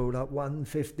Little, like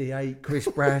 1:58. Chris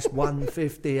Brass,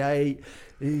 1:58.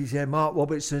 He's Mark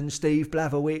Robertson, Steve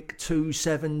Blatherwick,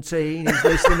 2:17. He's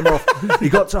listing them off. He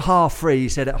got to 3:30. He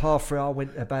said at 3:30 I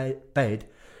went to bed,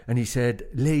 and he said,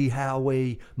 Lee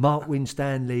Howie, Mark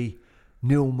Winstanley,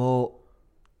 Neil Moore,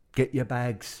 get your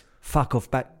bags, fuck off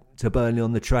back to Burnley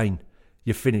on the train.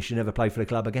 You're finished, you never play for the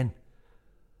club again.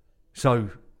 So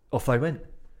off they went.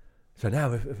 So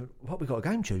now, we got a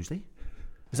game Tuesday.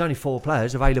 There's only 4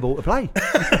 players available to play.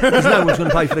 Because no one's going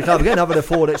to play for the club again other than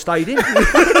 4 that stayed in.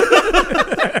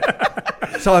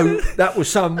 So that was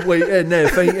some week in there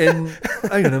thinking,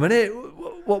 hang on a minute,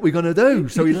 what are we going to do?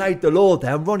 So he laid the law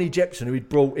down. Ronnie Jepson, who he'd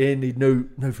brought in, he knew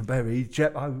from Bury.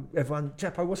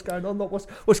 Jeppo, what's going on? What's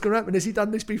going to happen? Has he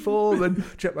done this before? And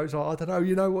Jeppo's like, I don't know.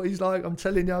 You know what he's like? I'm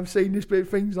telling you, I've seen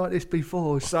things like this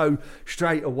before. So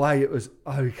straight away it was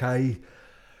okay.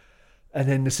 And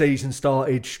then the season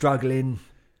started struggling.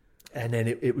 And then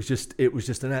it was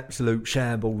just an absolute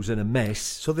shambles and a mess.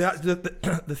 So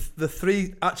the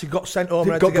 3 actually got sent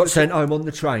home. Got sent home on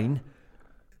the train.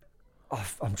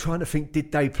 I'm trying to think,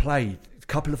 did they play? A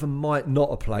couple of them might not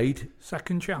have played.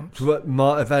 Second chance.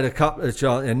 Might have had a couple of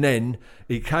chances. And then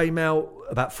he came out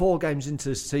about 4 games into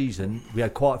the season. We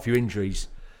had quite a few injuries,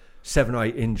 7 or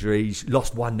 8 injuries.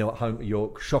 Lost 1-0 at home to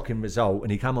York. Shocking result.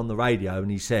 And he came on the radio and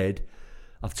he said,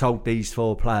 I've told these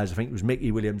 4 players, I think it was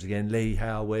Mickey Williams again, Lee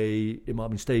Howie, it might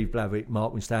have been Steve Blatherwick,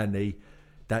 Mark Winstanley,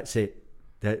 that's it.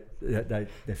 They're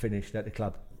finished at the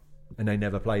club. And they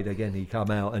never played again. He come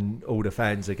out and all the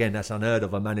fans, again, that's unheard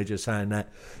of, a manager saying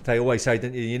that. They always say,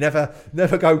 don't you never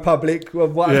go public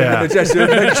with whatever, just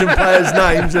mention players'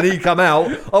 names. And he come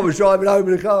out. I was driving home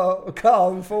in a car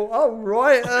and thought, oh,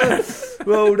 right,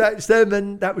 well, that's them.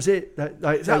 And that was it.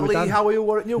 Is that Lee Howie who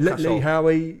were at Newcastle? Lee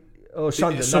Howie. Or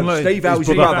Sunderland. No, Steve Howie's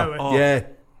his brother. Oh. Yeah.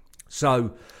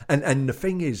 So, and the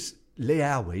thing is, Lee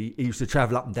Howie, he used to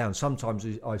travel up and down. Sometimes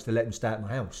I used to let him stay at my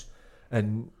house.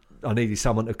 And I needed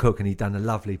someone to cook, and he'd done a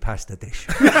lovely pasta dish.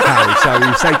 So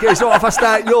he'd say, it's all right if I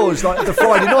stay at yours, like the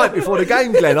Friday night before the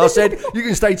game, Glenn. I said, you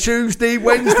can stay Tuesday,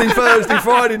 Wednesday, Thursday,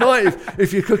 Friday night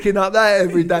if you're cooking up that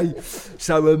every day.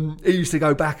 So he used to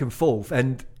go back and forth,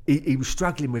 and he was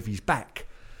struggling with his back.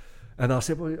 And I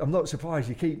said, well, I'm not surprised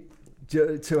you keep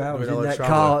 2 hours in that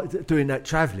car doing that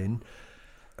travelling,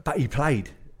 but he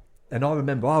played. And I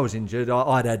remember I was injured.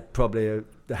 I'd had probably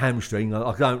the hamstring.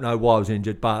 I don't know why I was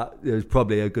injured, but it was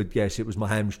probably a good guess it was my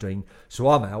hamstring. So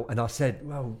I'm out, and I said,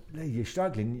 well, Lee, you're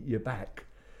struggling, you're back.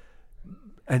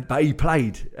 But he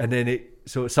played, and then it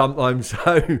sort of sometimes,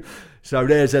 so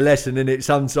there's a lesson in it.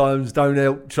 Sometimes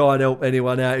don't try and help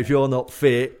anyone out. If you're not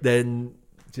fit, then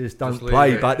just don't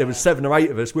play. But there was 7 or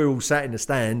 8 of us. We were all sat in the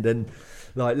stand, and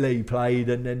like Lee played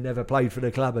and then never played for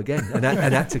the club again, and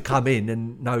had to come in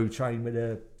and train with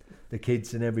the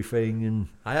kids and everything. And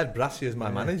I had Brassy as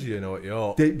my manager, you know, at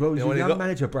York. Was your young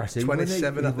manager Brassy?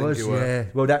 27, I think he was. Yeah.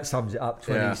 Well, that sums it up.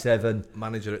 27.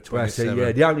 Manager at 27.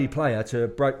 Brassy, the only player to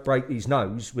break his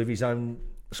nose with his own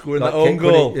Scoring that own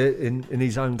goal. In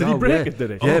his own goal. Did he break it,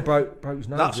 did he? Yeah, broke his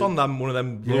nose. That's on them, one of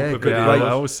them Yeah, local good videos. goal.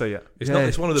 I always see it.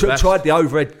 It's one of the best. Tried the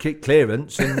overhead kick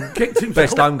clearance and Kicked him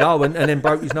best own goal and then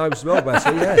broke his nose as well.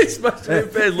 Basically, yeah. He smashed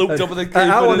it in, looked up at the keeper.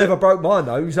 How I didn't never it? broke my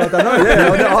nose, I don't know.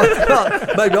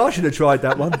 Yeah, maybe I should have tried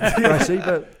that one, Gracie,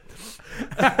 but.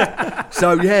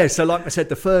 So like I said,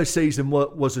 the first season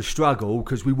was a struggle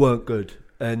because we weren't good,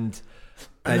 and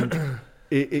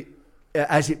it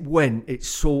as it went, it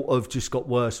sort of just got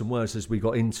worse and worse as we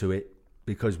got into it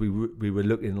because we were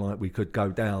looking like we could go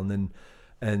down,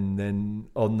 and then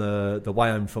on the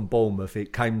way home from Bournemouth,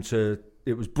 it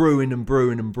was brewing and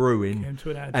brewing and brewing, Came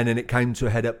to an end. and then it came to a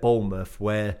head at Bournemouth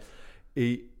where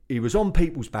he was on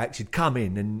people's backs. He'd come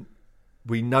in, and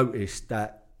we noticed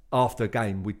that. After a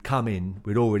game, we'd come in,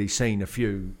 we'd already seen a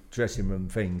few dressing room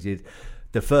things.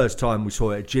 The first time we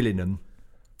saw it at Gillingham,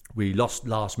 we lost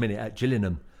last minute at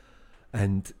Gillingham.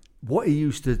 And what he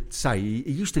used to say,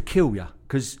 he used to kill you.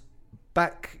 Because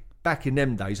back in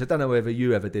them days, I don't know whether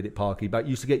you ever did it, Parky, but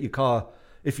you used to get your car,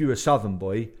 if you were a Southern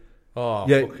boy,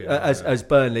 as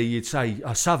Burnley, you'd say,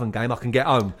 a Southern game, I can get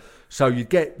home. So you'd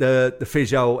get the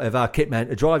physio of our kit man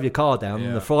to drive your car down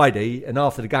on the Friday, and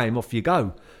after the game, off you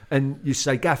go. And you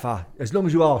say, Gaffer, as long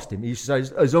as you asked him, he used to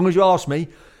say, as long as you ask me,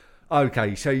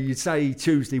 okay. So you'd say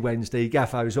Tuesday, Wednesday,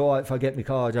 Gaffer, it's all right if I get my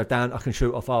car, drive down, I can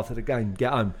shoot off after the game,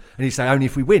 get home. And he'd say, only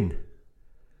if we win.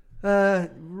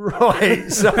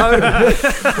 Right, so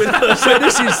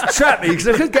this is trappy because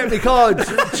I could get my car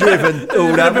driven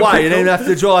all that way and then have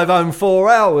to drive home 4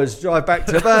 hours, drive back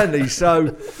to Burnley.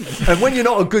 So, and when you're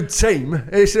not a good team,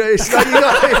 it's a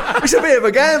bit of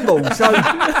a gamble. So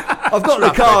I've got the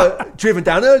car driven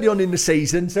down early on in the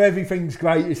season, so everything's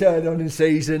great. It's early on in the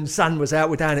season. Sun was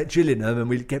out. We're down at Gillingham, and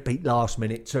we get beat last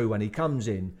minute too when he comes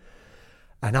in,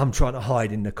 and I'm trying to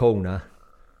hide in the corner.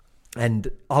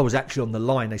 And I was actually on the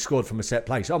line. They scored from a set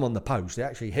place. I'm on the post. They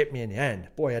actually hit me in the hand.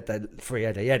 Boy had that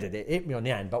free-header. He headed it. Hit me on the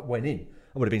hand, but went in.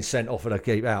 I would have been sent off for the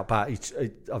keep out. But I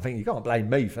think you can't blame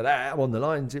me for that. I'm on the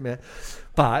line, Jimmy.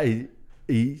 But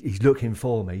he's looking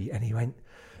for me, and he went,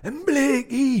 "And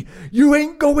Blakey, you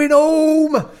ain't going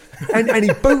home." and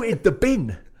he booted the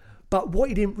bin. But what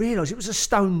he didn't realise, it was a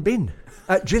stone bin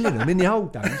at Gillingham in the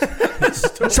old days.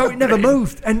 So it never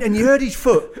moved. And you heard his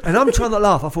foot. And I'm trying to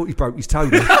laugh. I thought he broke his toe.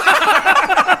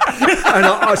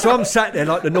 So I'm sat there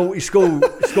like the naughty schoolboy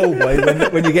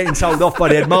when you're getting told off by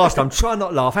the headmaster. I'm trying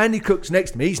not to laugh. Andy Cook's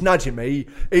next to me. He's nudging me.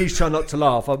 He's trying not to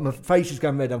laugh. My face is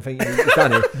going red. I'm thinking he's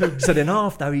done it. So then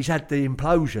after he's had the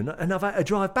implosion, and I've had to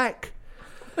drive back.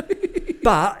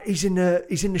 But he's in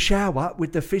the shower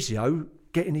with the physio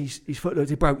getting his foot looked.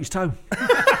 He broke his toe.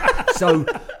 So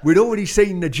we'd already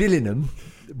seen the Gillingham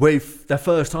with the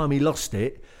first time he lost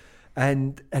it,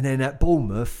 and then at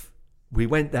Bournemouth we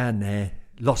went down there,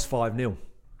 lost 5-0,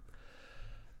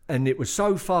 and it was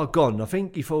so far gone. I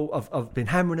think he thought I've been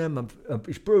hammering them.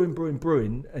 It's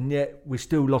brewing, and yet we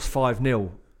still lost 5-0.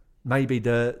 Maybe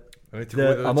I'm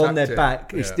on their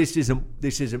back. Yeah. This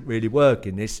isn't really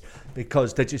working. This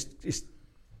because they're just.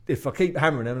 If I keep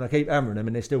hammering them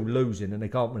and they're still losing and they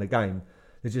can't win a game,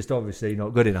 they're just obviously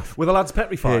not good enough. Were the lads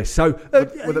petrified? Yeah, so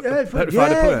petrified of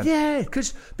playing? Yeah,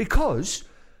 because it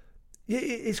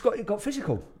got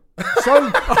physical.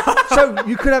 So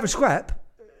you could have a scrap.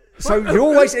 So you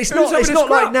always it's not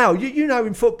like now. You know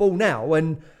in football now,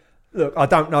 and look, I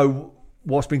don't know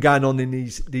what's been going on in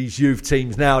these youth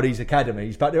teams now, these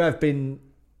academies, but there have been.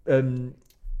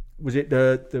 Was it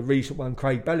the recent one,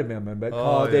 Craig Bellamy, I remember?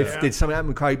 Cardiff did something happen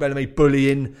with Craig Bellamy,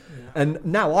 bullying. Yeah. And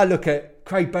now I look at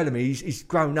Craig Bellamy, he's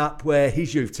grown up where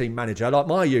his youth team manager, like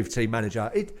my youth team manager,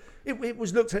 it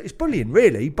was looked at as bullying,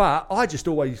 really. But I just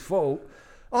always thought,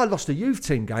 I lost a youth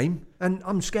team game, and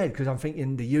I'm scared because I'm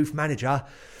thinking the youth manager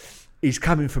is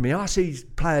coming for me. I see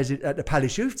players at the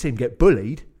Palace youth team get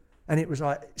bullied, and it was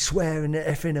like swearing,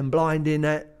 effing and blinding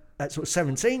at sort of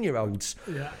 17-year-olds.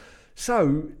 Yeah.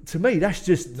 So to me, that's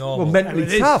just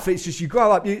mentally tough. It's just you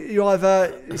grow up. You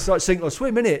either it's like sink or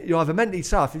swim, innit? You're either mentally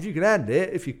tough if you can handle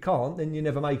it. If you can't, then you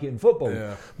never make it in football.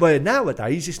 Yeah. But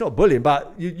nowadays, it's not bullying.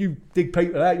 But you dig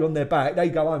people out. You're on their back. They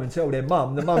go home and tell their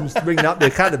mum. The mum's ringing up the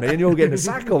academy, and you're getting a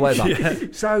sack or whatever.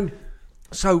 Yeah.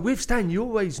 So with Stan, you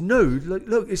always knew.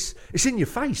 Look, it's in your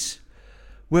face.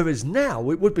 Whereas now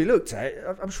it would be looked at.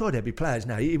 I'm sure there'd be players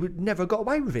now. He would never got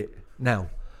away with it now.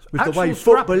 With the way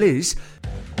football is.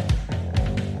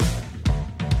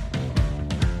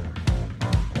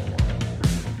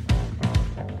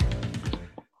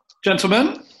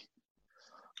 Gentlemen.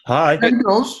 Hi. How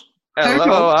does?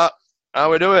 Hello, how are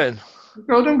we doing?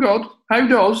 Good, I'm good. How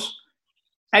does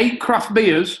 8 craft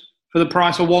beers for the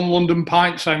price of 1 London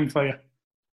pint sound for you?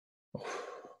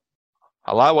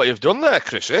 I like what you've done there,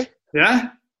 Chrissy. Yeah?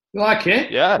 You like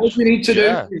it? Yeah. All you need to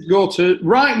do is go to,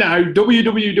 right now,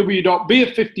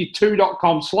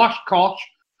 www.beer52.com/Kosh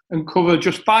and cover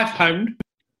just £5,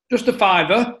 just a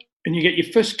 £5, and you get your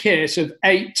first case of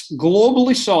 8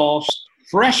 globally sourced,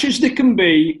 fresh as they can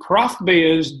be, craft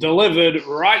beers delivered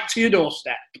right to your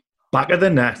doorstep. Back of the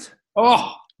net.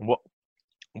 Oh.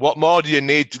 What more do you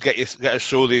need to get us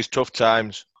through these tough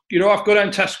times? You don't have to go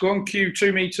down Tesco and queue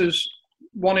 2 metres,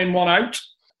 1 in, 1 out,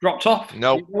 dropped off.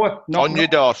 No, on your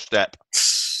doorstep.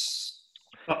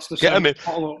 That's the Get them in.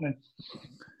 Opening.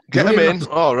 Get them in.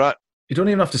 All right. You don't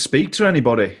even have to speak to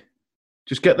anybody.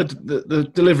 Just get the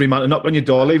delivery man to knock on your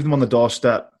door, leave them on the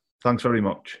doorstep. Thanks very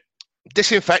much.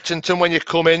 Disinfectant them when you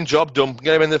come in, job done.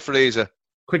 Get them in the freezer.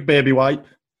 Quick baby wipe.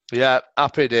 Yeah,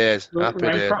 happy days.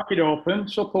 Happy days. Crack it open,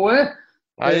 sup away.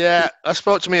 I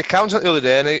spoke to my accountant the other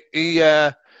day, and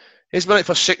he's been it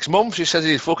for 6 months. He says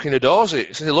he fucking adores it.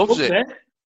 He says he loves it.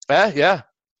 Yeah.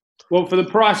 Well, for the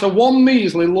price of 1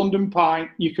 measly London pint,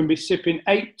 you can be sipping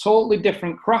 8 totally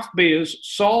different craft beers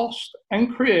sourced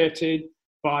and created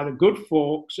by the good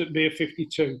folks at Beer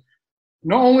 52.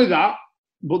 Not only that,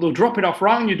 but they'll drop it off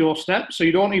right on your doorstep, so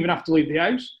you don't even have to leave the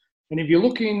house. And if you're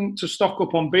looking to stock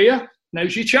up on beer,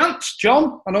 now's your chance.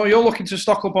 John, I know you're looking to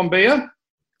stock up on beer.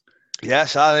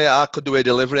 Yes, I could do a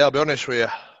delivery, I'll be honest with you.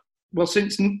 Well,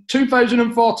 since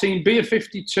 2014, Beer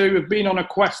 52 have been on a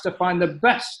quest to find the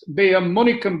best beer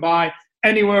money can buy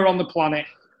anywhere on the planet.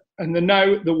 And they're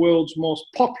now the world's most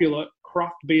popular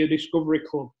craft beer discovery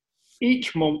club.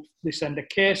 Each month, they send a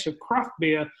case of craft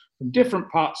beer from different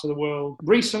parts of the world.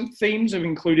 Recent themes have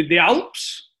included the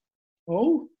Alps.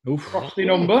 Oh, frosty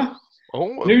number.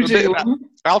 Oh, New Zealand.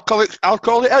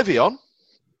 Alcoholic Evian.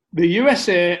 The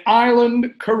USA,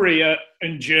 Ireland, Korea,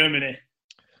 and Germany.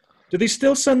 Do they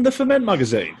still send the Ferment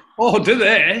magazine? Oh, do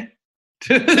they?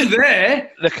 Do they?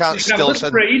 They can't still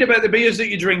send. Read about the beers that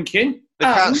you're drinking. They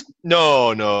can't.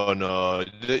 No.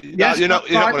 Yes, you're not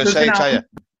going to say it, are you?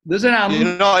 There's an and.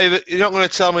 You're not going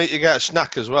to tell me you get a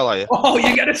snack as well, are you? Oh,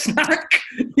 you get a snack.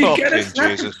 You get a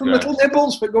snack. Jesus some Christ. Little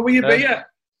nibbles for go with your beer.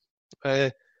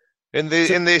 In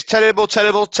these terrible,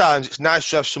 terrible times, it's nice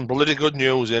to have some bloody good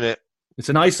news in it. It's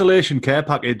an isolation care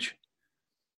package.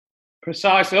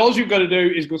 Precisely. All you've got to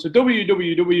do is go to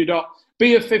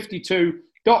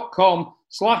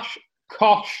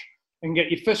www.beer52.com/Kosh and get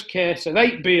your first case of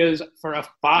 8 beers for a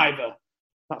 £5.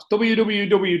 That's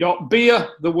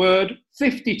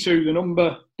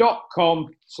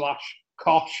www.beer52.com/Kosh.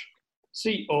 COSH.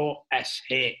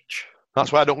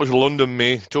 That's why I don't go to London,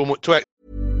 me. Too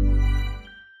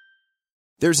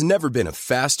There's never been a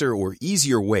faster or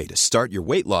easier way to start your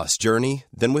weight loss journey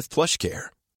than with PlushCare.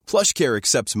 PlushCare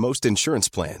accepts most insurance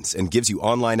plans and gives you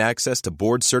online access to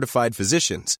board-certified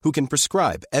physicians who can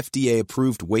prescribe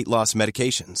FDA-approved weight loss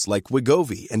medications like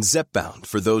Wegovy and Zepbound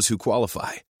for those who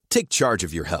qualify. Take charge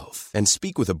of your health and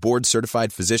speak with a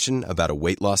board-certified physician about a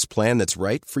weight loss plan that's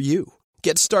right for you.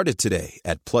 Get started today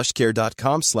at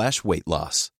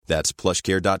plushcare.com/weight-loss. That's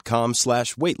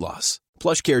plushcare.com/weight-loss.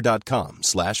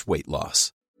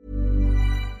 plushcare.com/weight-loss.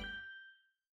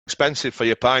 expensive for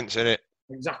your pints, innit?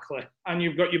 Exactly. And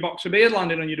you've got your box of beer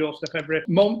landing on your doorstep every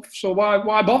month, so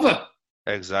why bother?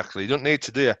 Exactly. You don't need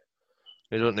to, do you?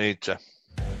 You don't need to.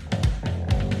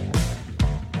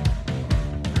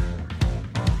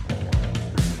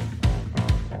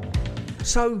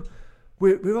 So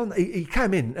we're on. He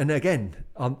came in, and again,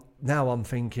 now I'm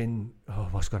thinking, oh,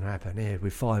 what's going to happen here? We're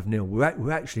 5-0.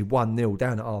 We're actually 1-0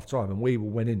 down at half time, and we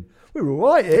went in. We were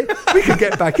all right here. We could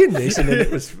get back in this, and then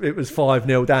it was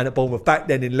 5-0 down at Bournemouth. Back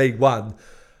then in League One,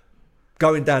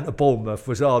 going down to Bournemouth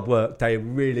was hard work. They were a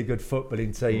really good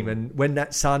footballing team, and when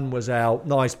that sun was out,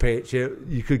 nice pitch,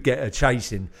 you could get a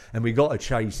chasing, and we got a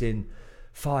chasing,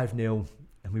 5-0,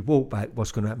 and we walked back.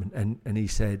 What's going to happen? And he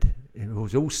said, it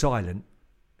was all silent.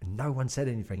 And no one said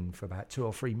anything for about 2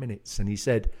 or 3 minutes. And he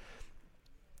said,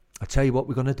 I'll tell you what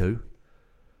we're going to do.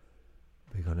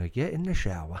 We're going to get in the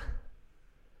shower,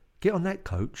 get on that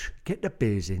coach, get the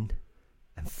beers in,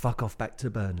 and fuck off back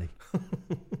to Burnley.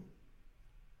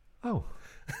 Oh.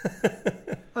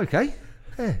 Okay.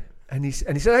 Yeah. And he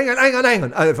said, hang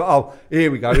on. Oh,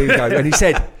 here we go. And he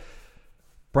said,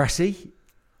 Brassy,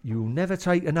 you'll never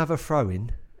take another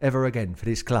throw-in ever again for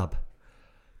this club.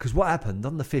 Because what happened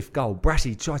on the 5th goal,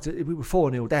 Brassy we were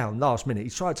 4-0 down last minute. He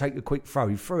tried to take a quick throw.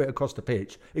 He threw it across the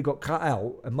pitch. It got cut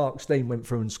out, and Mark Steen went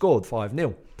through and scored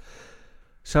 5-0.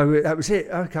 So that was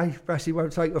it. Okay, Brassy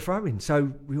won't take the throw in.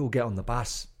 So we all get on the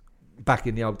bus. Back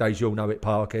in the old days, you'll know it,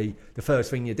 Parky. The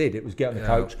first thing you did, it was get on the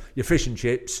coach, your fish and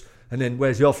chips, And then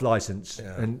where's the off licence?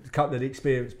 Yeah. And a couple of the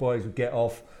experienced boys would get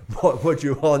off. What do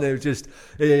you want? It was just,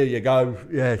 here you go.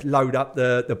 Yeah, load up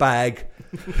the bag,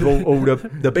 all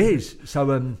the beers.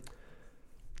 So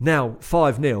now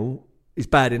 5-0 is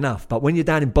bad enough. But when you're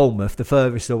down in Bournemouth, the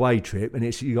furthest away trip,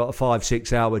 and you got a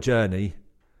 5-6 hour journey,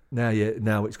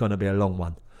 now it's going to be a long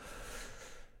one.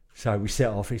 So we set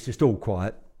off. It's just all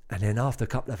quiet. And then after a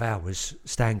couple of hours,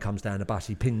 Stan comes down the bus.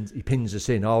 He pins us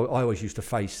in. I always used to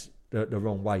face the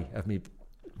wrong way, have me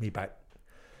back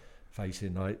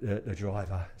facing like the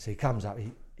driver. So he comes up,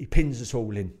 he pins us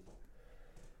all in,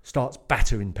 starts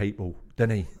battering people,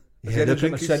 doesn't he? Yeah,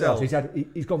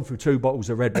 he's gone through 2 bottles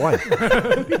of red wine.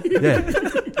 Yeah.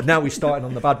 Now he's starting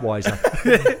on the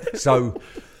Budweiser. So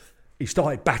he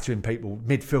started battering people.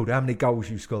 Midfield, how many goals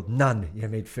you scored? None. Yeah,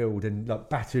 midfield. And like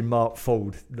battering Mark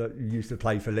Ford, that used to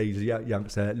play for Leeds, a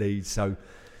youngster at Leeds. So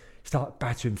started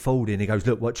battering Ford in. He goes,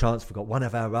 look, what chance we got? One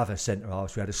of our other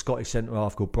centre-halves, we had a Scottish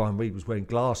centre-half called Brian Reid, was wearing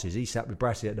glasses. He sat with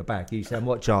Brassy at the back. He said,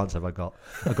 what chance have I got?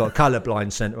 I've got a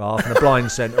colour-blind centre-half and a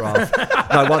blind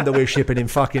centre-half. No wonder we're shipping in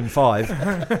fucking 5.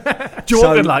 No,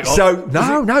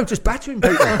 just battering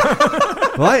people.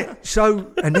 Right?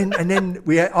 So, and then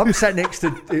I'm sat next to,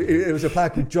 it was a player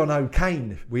called John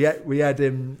O'Kane. We had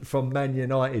him from Man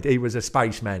United. He was a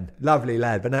spaceman. Lovely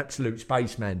lad, but an absolute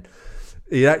spaceman.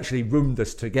 He actually roomed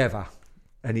us together,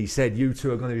 and he said, you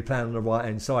two are going to be playing on the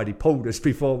right-hand side. He pulled us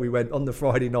before we went on the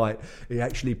Friday night. He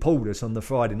actually pulled us on the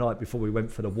Friday night before we went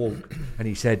for the walk, and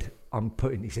he said,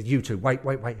 he said, you two, wait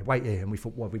here. And we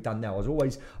thought, what have we done now? I was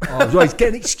always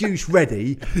getting an excuse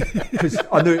ready, because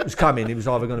I knew it was coming. He was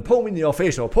either going to pull me in the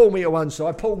office or pull me to one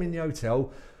side, pull me in the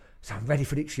hotel. So I'm ready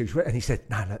for the excuse. And he said,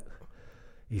 no, look.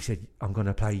 He said, I'm going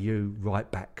to play you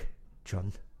right back,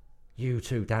 John. You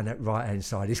two down that right-hand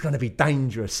side. It's going to be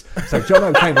dangerous. So John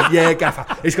O'Kane went, yeah, Gaffer,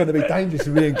 it's going to be dangerous for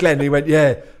me and Glenn. He went,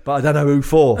 yeah, but I don't know who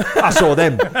for. I saw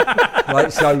them.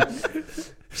 Right, so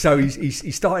he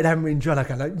started hammering John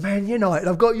O'Kane, like, Man United,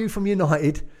 I've got you from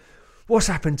United. What's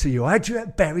happened to you? I had you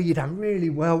at Bury, you done really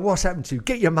well. What's happened to you?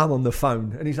 Get your mum on the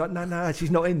phone. And he's like, no,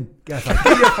 she's not in, Gaffer.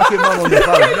 Get your fucking mum on the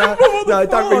phone. No,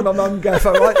 don't ring my mum,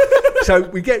 Gaffer, right? So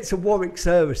we get to Warwick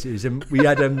Services, and we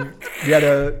had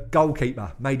a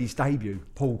goalkeeper made his debut,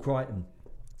 Paul Crichton.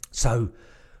 So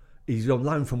he's on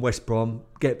loan from West Brom.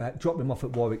 Get back, drop him off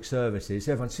at Warwick Services.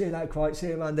 Everyone, see you later, Crichton, see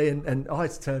you Monday. And I had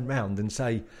to turn round and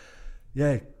say,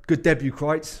 yeah, good debut,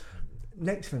 Crichton.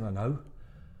 Next thing I know,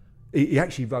 he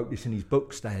actually wrote this in his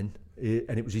book, Stan,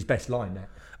 and it was his best line, that.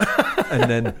 And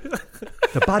then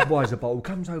the Budweiser bottle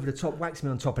comes over the top, whacks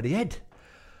me on top of the head.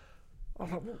 I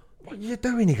was like, what are you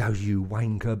doing? He goes, you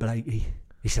wanker, Blakey.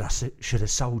 He said, I should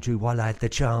have sold you while I had the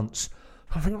chance.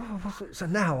 I think, so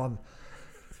now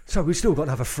so we've still got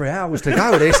another 3 hours to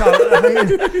go there.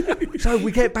 So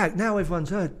we get back. Now everyone's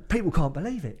heard. People can't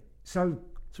believe it. So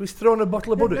he's throwing a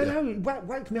bottle of Bud at you? No, he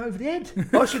whacked me over the head.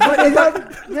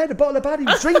 The bottle of Bud, he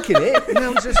was drinking it, and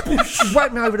now he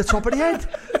whacked me over the top of the head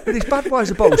with his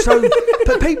Budweiser bottle. So,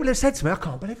 but people have said to me, I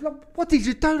can't believe it. What did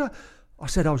you do? I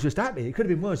said I was just happy. It could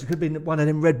have been worse. It could have been one of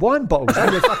them red wine bottles.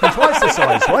 Only fucking twice the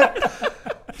size, right?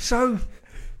 So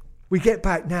we get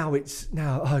back now. What's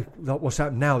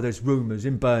happened now? There's rumours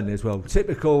in Burnley as well.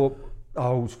 Typical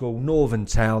old school northern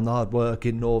town, hard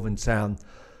working northern town.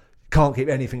 Can't keep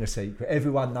anything a secret.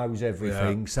 Everyone knows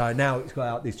everything. Yeah. So now it's got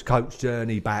out this coach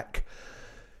journey back.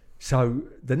 So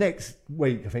the next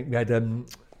week, I think we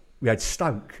had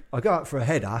Stoke. I go out for a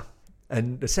header,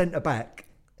 and the centre back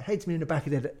heads me in the back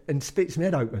of the head and splits my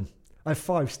head open. I have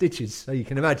 5 stitches. So you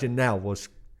can imagine now was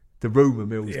the rumour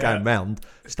mill's going round.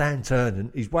 Stan Turner,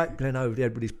 he's whacked Glenn over the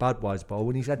head with his Budweiser bowl,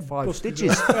 and he's had 5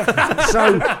 stitches.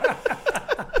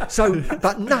 so,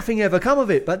 but nothing ever come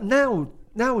of it. But now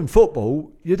in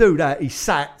football, you do that. He's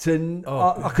sacked, and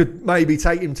I could maybe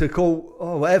take him to court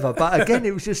or whatever. But again,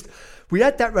 it was just, we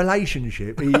had that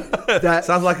relationship.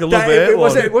 Sounds like a love.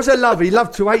 It was a love. He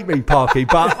loved to hate me, Parky.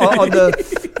 But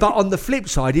on the flip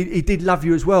side, he did love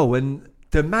you as well. And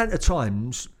the amount of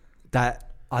times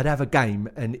that I'd have a game,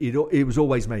 and it was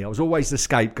always me. I was always the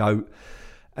scapegoat,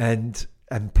 and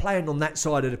playing on that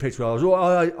side of the pitch, I was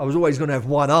always going to have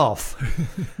one half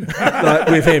like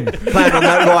with him playing on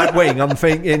that right wing. I'm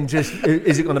thinking, just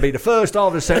is it going to be the first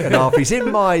half or the second half? He's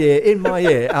in my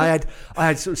ear. I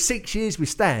had sort of 6 years with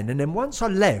Stan, and then once I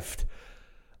left,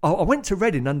 I went to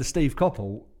Reading under Steve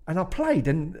Coppell, and I played,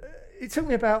 and it took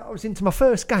me I was into my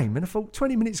first game, and I thought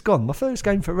 20 minutes gone, my first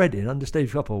game for Reading under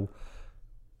Steve Coppell,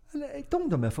 and it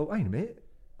dawned on me. I thought, wait a minute.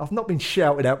 I've not been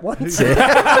shouted at once here.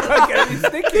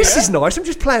 This is nice. I'm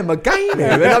just playing my game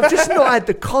here, and I've just not had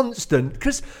the constant,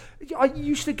 because I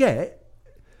used to get,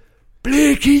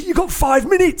 Blakey, you got 5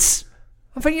 minutes.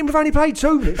 I'm thinking we've only played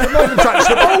 2 minutes. I've not even touched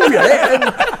the ball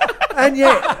yet. And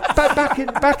yet,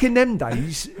 back in them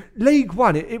days, League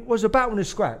One, it was a battle and a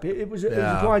scrap. It was a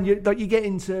grind. You get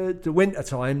into the winter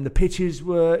time, the pitches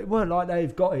weren't like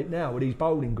they've got it now with these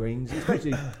bowling greens,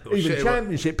 especially even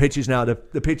Championship pitches now. The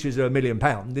pitches are £1 million,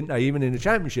 didn't they? Even in the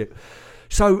Championship.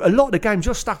 So a lot of the games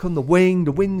you're stuck on the wing,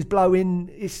 the wind's blowing.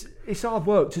 It's hard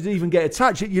work to even get a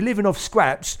touch. You're living off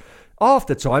scraps. Half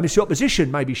the time, it's the opposition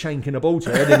maybe shanking a ball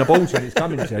to you, heading a ball to you, and it's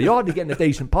coming to you. You're hardly getting a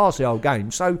decent pass the whole game.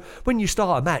 So when you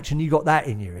start a match and you got that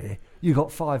in your ear, you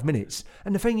got 5 minutes.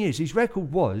 And the thing is, his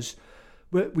record was,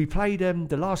 we played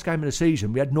the last game of the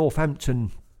season, we had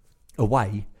Northampton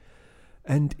away,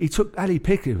 and he took Ali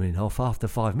Pickering off after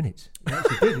 5 minutes. He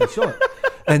actually did, he saw it.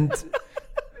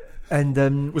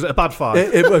 And was it a bad 5?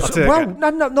 It was. Well,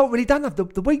 no, not really done.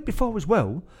 The week before as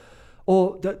well.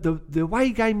 Or the away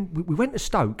game, we went to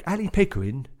Stoke. Ali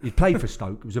Pickering, he'd played for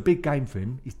Stoke. It was a big game for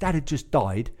him. His dad had just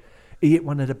died. He hit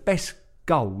one of the best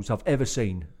goals I've ever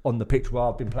seen on the pitch where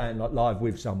I've been playing like live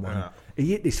with someone. Yeah.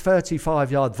 He hit this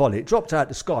 35-yard volley. It dropped out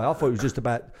the sky. I thought it was just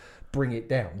about bring it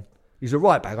down. He's a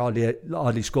right back,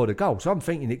 hardly scored a goal. So I'm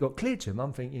thinking it got cleared to him.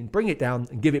 I'm thinking, bring it down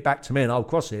and give it back to me and I'll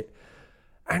cross it.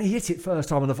 And he hit it first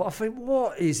time on the. I think,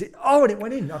 what is it? Oh, and it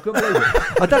went in. I couldn't believe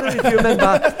it. I don't know if you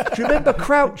remember. Do you remember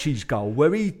Crouchy's goal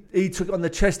where he took it on the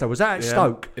chest? Was that at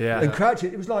Stoke? Yeah. And Crouchy,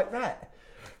 it was like that.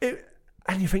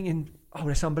 And you're thinking, oh,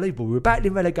 that's unbelievable. We were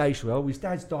battling relegation. Well, his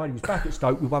dad's died. He was back at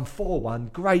Stoke. We won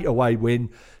 4-1. Great away win.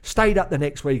 Stayed up the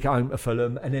next week home to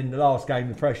Fulham. And then the last game,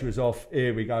 the pressure was off.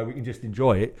 Here we go. We can just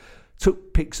enjoy it.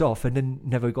 Took picks off and then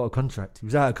never got a contract. He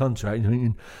was out of contract.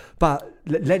 But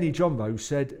Lenny Jombo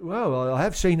said, well, I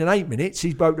have seen in 8 minutes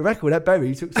he's broke the record at Bury.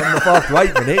 He took someone off after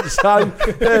 8 minutes. So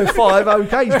 5,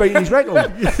 okay, he's beaten his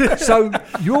record. So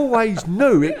you always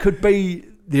knew it could be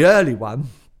the early one.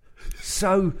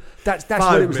 So that's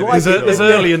what it was like. There's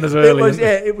early and there's early.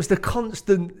 It was the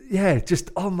constant,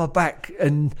 just on my back.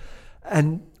 And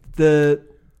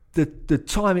the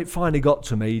time it finally got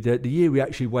to me, the year we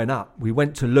actually went up, we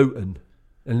went to Luton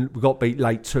and we got beat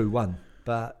late 2-1,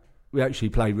 but we actually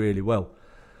played really well.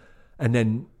 And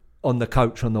then on the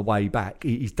coach on the way back,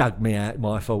 he's dug me out,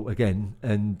 my fault again,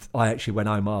 and I actually went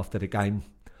home after the game.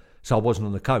 So I wasn't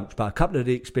on the coach, but a couple of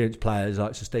the experienced players,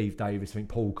 like Sir Steve Davis, I think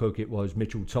Paul Cook it was,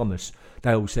 Mitchell Thomas,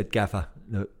 they all said, Gaffer,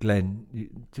 look, Glenn,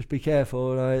 just be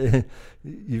careful.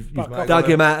 You've dug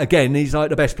him out again. He's like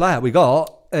the best player we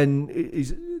got, and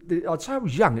I'd say I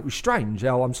was young. It was strange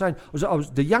how I'm saying. I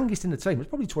was the youngest in the team. I was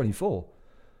probably 24.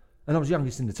 And I was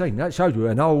youngest in the team. That showed you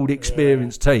an old,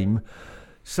 experienced team.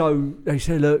 So they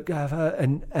said, look,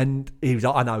 and he was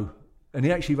like, I know. And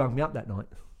he actually rang me up that night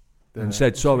and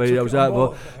said, sorry, I was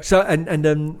out. So, and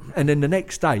then the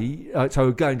next day, so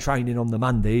we're going training on the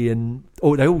Monday, and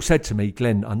they all said to me,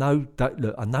 Glenn, I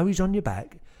know he's on your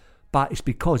back, but it's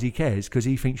because he cares, because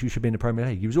he thinks you should be in the Premier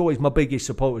League. He was always my biggest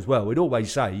supporter as well. He'd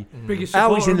always say,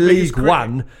 how he's in League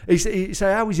One. He'd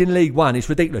say, how he's in League One, it's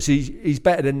ridiculous. He's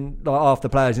better than like half the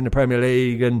players in the Premier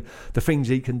League, and the things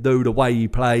he can do, the way he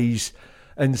plays.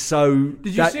 And so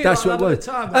did you see that's what it was.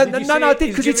 No, I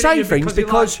did, because he'd say things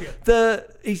because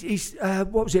he's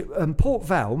what was it? Port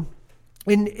Vale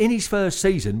in his first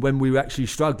season when we were actually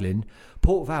struggling,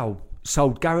 Port Vale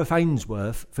sold Gareth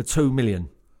Ainsworth for $2 million.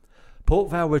 Port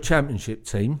Vale were a Championship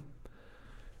team,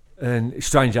 and it's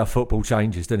strange how football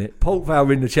changes, doesn't it? Port Vale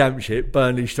were in the Championship,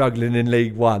 Burnley struggling in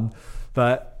League One,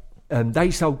 but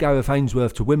they sold Gareth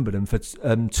Ainsworth to Wimbledon for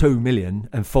 $2 million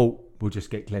and thought, we'll just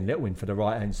get Glenn Little in for the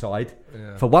right-hand side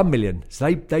for $1 million. So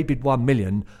they bid $1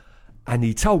 million, and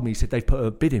he told me, he said they put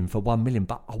a bid in for $1 million,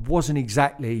 but I wasn't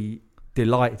exactly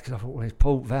delighted because I thought, well, it's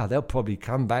Port Vale, they'll probably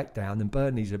come back down, and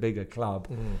Burnley's a bigger club.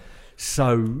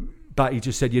 So, but he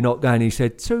just said, you're not going. He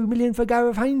said, $2 million for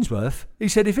Gareth Ainsworth? He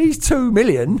said, if he's $2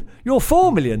 million, you're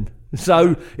 $4 million.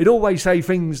 So he'd always say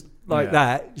things like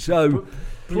that. So...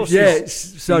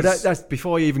 so that's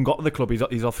before he even got to the club,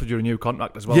 he's offered you a new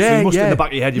contract as well. So you must in the back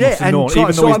of your head, you must have known,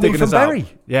 even though he's digging us out.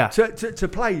 Yeah, to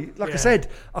play, like I said,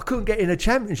 I couldn't get in a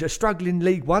Championship, a struggling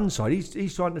League One side.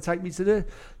 He's trying to take me to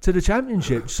the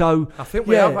Championship. So I think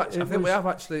we have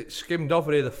actually skimmed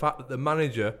over here the fact that the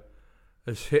manager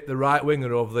has hit the right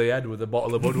winger over the head with a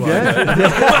bottle of Budweiser.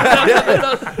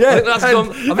 I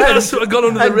think that's sort of gone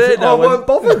under the radar. I weren't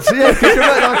bothered. Like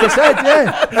I said,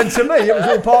 and to me it was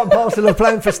all part and parcel of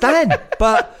playing for Stan.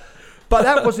 But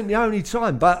that wasn't the only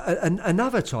time. But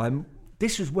another time,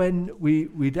 this was when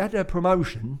we'd had a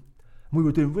promotion and we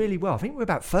were doing really well. I think we were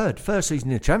about first season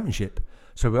in the Championship.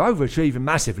 So we were overachieving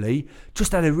massively.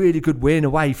 Just had a really good win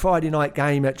away, Friday night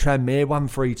game at Tranmere,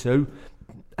 1-3-2.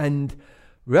 And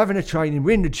we're having a training,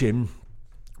 we're in the gym,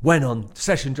 went on,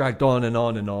 session dragged on and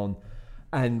on and on.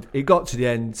 And it got to the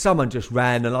end, someone just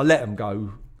ran and I let them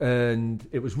go. And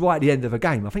it was right at the end of a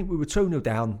game. I think we were 2-0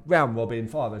 down, round robin,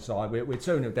 5-a-side. We're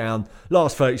 2-0 down,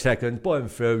 last 30 seconds, boy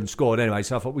through and scored anyway.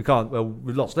 So I thought,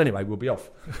 we lost anyway, we'll be off.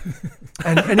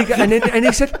 and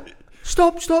he said,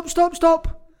 stop.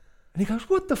 And he goes,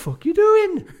 what the fuck are you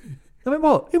doing? I went,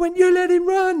 what? He went, you let him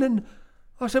run. And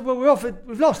I said, well, we're off,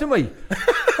 we've lost, haven't we?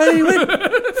 And he went,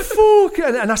 fuck.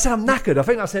 And I said, I'm knackered. I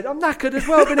think I said, I'm knackered as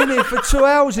well. I've been in here for 2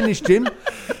 hours in this gym.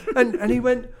 And he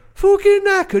went, fucking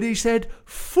knackered. He said,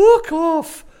 fuck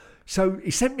off. So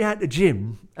he sent me out the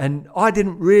gym and I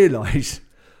didn't realise,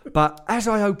 but as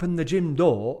I opened the gym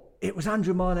door, it was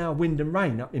 100 mile an hour wind and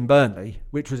rain up in Burnley,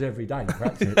 which was every day,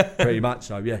 pretty much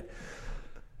so, yeah.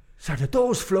 So the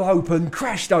doors flew open,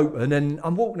 crashed open, and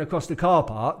I'm walking across the car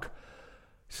park.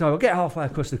 So I get halfway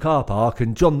across the car park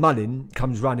and John Mullin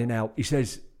comes running out. He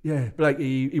says, yeah, Blake,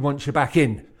 he wants you back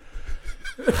in.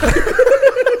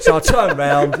 So I turn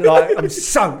around, like I'm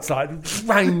soaked, like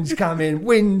rain's coming,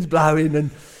 wind's blowing,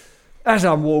 and as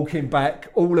I'm walking back,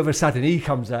 all of a sudden he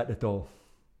comes out the door.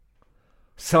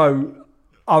 So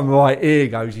I'm right, here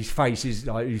goes, his face is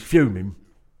like, he's fuming.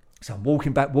 So I'm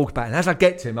walking back, and as I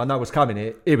get to him, I know what's coming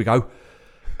here we go.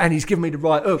 And he's giving me the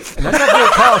right hook. And as I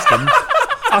walk past him,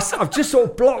 I've just sort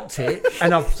of blocked it,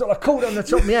 and I've sort of caught it on the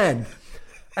top of my hand.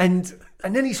 And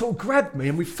then he sort of grabbed me,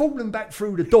 and we've fallen back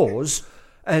through the doors.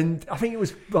 And I think it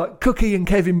was like Cookie and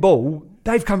Kevin Ball.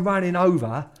 They've come running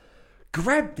over,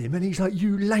 grabbed him, and he's like,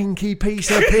 you lanky piece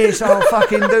of piss, I'll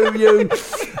fucking do you.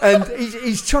 And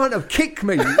he's trying to kick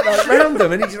me like, round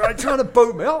him, and he's like trying to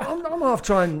boot me. I'm half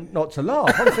trying not to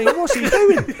laugh. I'm thinking, what's he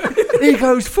doing? He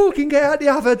goes, fucking get out the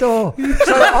other door.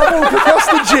 So I walk across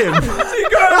the gym. So you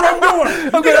go out the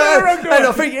wrong door. And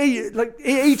I think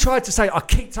he tried to say, I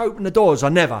kicked open the doors.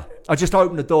 I just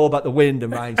opened the door, but the wind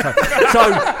and rain. So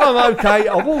I'm okay.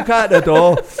 I walk out the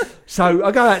door. So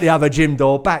I go out the other gym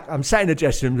door, back. I'm sat in the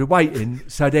dressing room, waiting.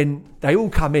 So then they all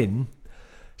come in.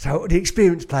 So the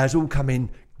experienced players all come in.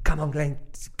 Come on, Glenn,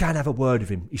 go and have a word with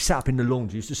him. He sat up in the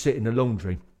laundry. He used to sit in the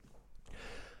laundry.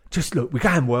 Just look, we're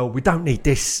going well. We don't need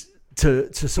this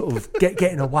to sort of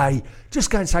getting away. Just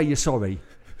go and say you're sorry.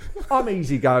 I'm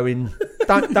easygoing.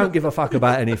 Don't give a fuck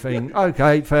about anything.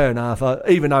 Okay, fair enough.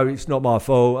 Even though it's not my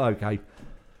fault. Okay.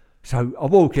 So I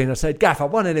walk in. I said, Gaff,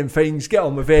 one of them things. Get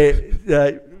on with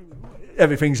it.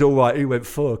 Everything's all right. He went,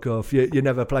 fuck off. You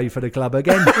never play for the club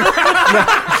again.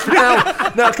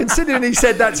 now, considering he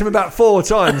said that to me about 4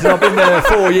 times, and I've been there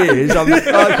 4 years, I'm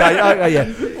okay,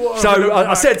 yeah. So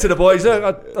I said to the boys,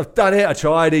 look, I've done it, I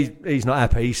tried, he's not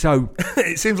happy. So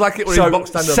it seems like it was in box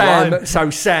standard line. So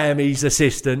Sam, his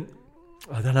assistant,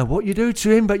 I don't know what you do to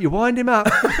him, but you wind him up.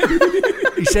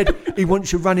 He said, he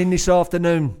wants you running this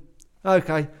afternoon.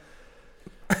 Okay.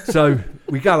 So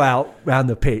we go out round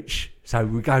the pitch. So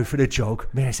we go for the jog.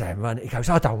 Me and Sam run. He goes,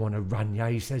 I don't want to run you.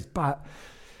 He says, but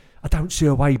I don't see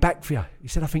a way back for you. He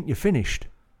said, I think you're finished.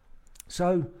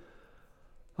 So,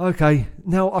 okay.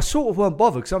 Now, I sort of weren't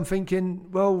bothered because I'm thinking,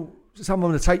 well,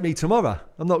 someone will take me tomorrow.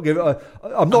 I'm not giving it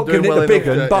the big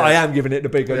one, but I am giving it the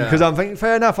big one because I'm thinking,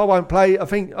 fair enough, I won't play. I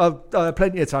think I've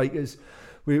plenty of takers.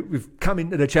 We've come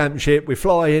into the championship. We're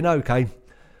flying, okay.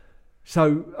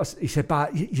 So he said,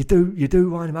 but you do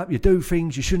wind him up, you do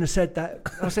things, you shouldn't have said that.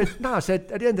 I said, no, I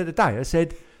said, at the end of the day, I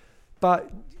said,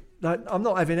 but like, I'm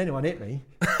not having anyone hit me.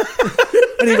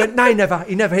 And he went, no, he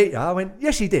never hit you. I went,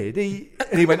 yes, he did.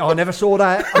 And he went, I never saw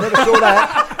that.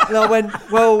 And I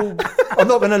went, well, I'm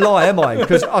not going to lie, am I?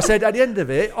 Because I said, at the end of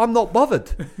it, I'm not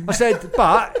bothered. I said,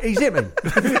 but he's hit me.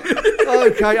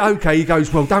 Okay. He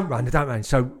goes, well, don't run.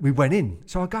 So we went in.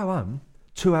 So I go home.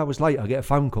 2 hours later, I get a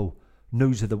phone call.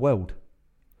 News of the world.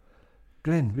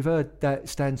 Glenn, we've heard that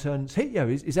Stan Tern's hit you.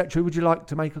 Is that true? Would you like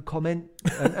to make a comment?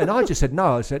 And I just said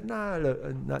no. I said, no,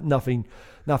 look, nothing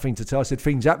to tell. I said,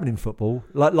 things happen in football.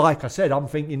 Like I said, I'm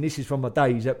thinking this is from my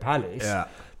days at Palace. Yeah.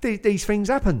 These things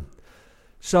happen.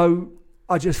 So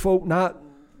I just thought,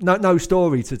 no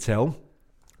story to tell.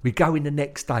 We go in the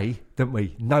next day, don't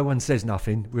we? No one says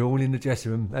nothing. We're all in the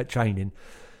dressing room at training.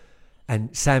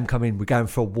 And Sam come in, we're going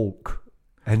for a walk.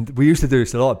 And we used to do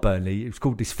this a lot at Burnley. It was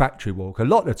called this factory walk. A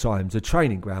lot of times the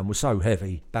training ground was so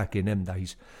heavy back in them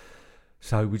days.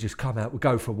 So we just come out, we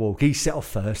go for a walk. He set off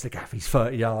first. The gaffy's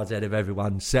 30 yards ahead of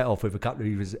everyone. Set off with a couple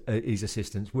of his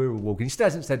assistants. We were walking. He still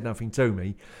hasn't said nothing to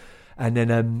me. And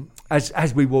then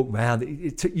as we walked round,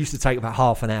 it used to take about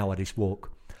half an hour, this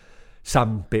walk.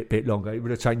 Some bit longer. It would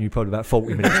have taken you probably about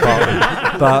 40 minutes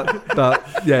partly.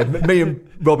 but yeah, me and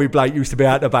Robbie Blake used to be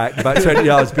out the back, about 20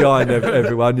 yards behind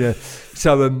everyone. Yeah.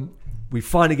 So we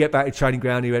finally get back to training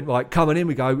ground. He went, right, come on in.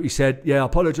 We go. He said, yeah, I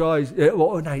apologise.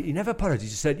 Well, no, he never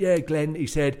apologised. He said, yeah, Glenn. He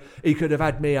said he could have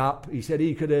had me up. He said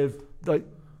he could have sort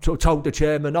of told the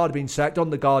chairman I'd have been sacked on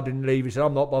the garden leave. He said,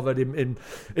 I'm not bothered in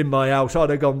my house.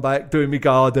 I'd have gone back doing my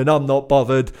garden. I'm not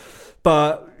bothered.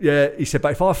 But yeah, he said,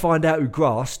 but if I find out who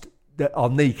grassed, I'll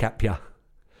kneecap you.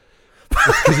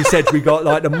 Because he said we got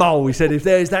like the mole. He said, if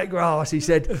there's that grass, he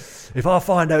said, if I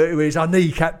find out who it is, I'll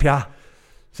kneecap you.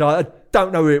 So I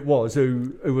don't know who it was,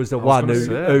 who was the one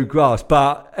who grasped.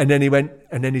 But and then he went,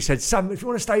 and then he said, "Son, if you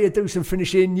want to stay here, do some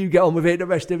finishing. You get on with it. The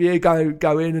rest of you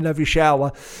go in and have your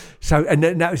shower." So and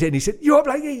then that was it. And he said, "You up,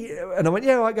 Blakey?" And I went,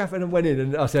 "Yeah, right, Gaffer." And went in,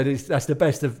 and I said, "That's the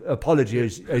best of apology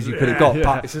as you could have got."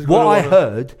 Yeah. But what I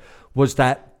heard was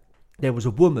that there was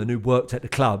a woman who worked at the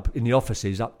club in the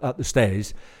offices up the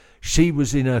stairs. She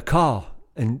was in her car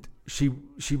and she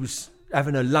was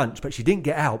having her lunch, but she didn't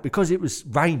get out because it was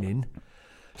raining.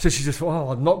 So she just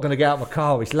thought, I'm not going to get out of my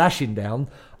car. It's lashing down.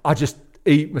 I just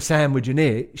eat my sandwich in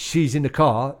here. She's in the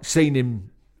car, seen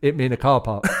him hit me in a car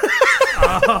park.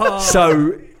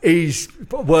 So his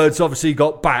words obviously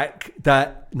got back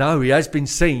that, no, he has been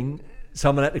seen.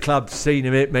 Someone at the club seen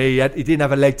him hit me. He didn't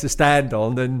have a leg to stand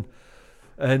on,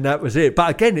 and that was it.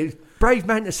 But again, it's brave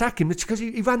man to sack him because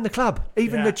he ran the club.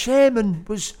 Even the chairman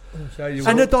was...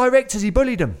 and the directors, he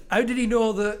bullied them. How did he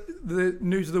know that the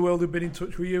News of the World had been in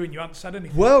touch with you and you hadn't said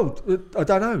anything? Well, I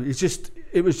don't know.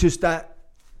 It was just that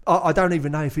I don't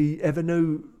even know if he ever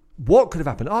knew what could have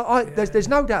happened. There's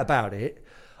no doubt about it.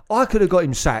 I could have got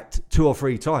him sacked 2 or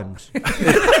 3 times. If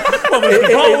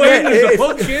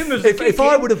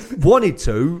I would have wanted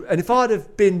to, and if I'd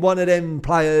have been one of them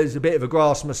players, a bit of a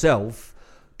grass myself,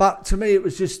 but to me it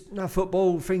was just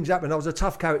football, things happen. I was a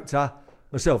tough character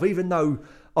myself, even though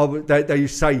they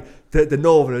used to say that the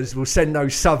Northerners will send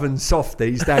those Southern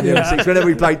softies down the M6. Whenever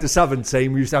we played the Southern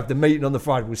team, we used to have the meeting on the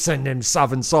Friday. We'll send them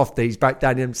Southern softies back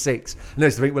down the M6. And I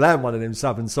used to think, well, I'm one of them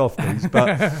Southern softies.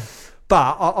 But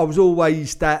I was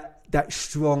always that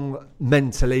strong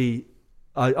mentally.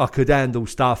 I could handle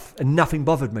stuff and nothing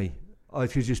bothered me. I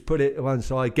could just put it to one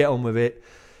side, get on with it.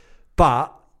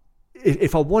 But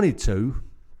if I wanted to,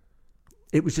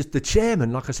 it was just the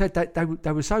chairman, like I said,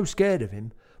 they were so scared of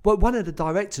him. Well, one of the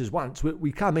directors once,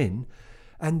 we come in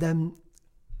and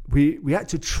we had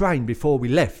to train before we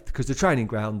left because the training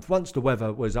ground, once the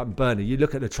weather was up in Burnley, you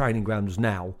look at the training grounds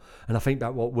now and I think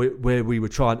about where we were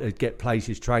trying to get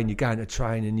places trained. You're going to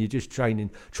train and you're just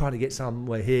training, trying to get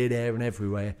somewhere here, there and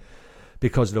everywhere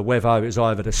because of the weather. It was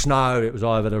either the snow, it was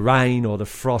either the rain or the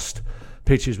frost.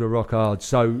 Pitches were rock hard.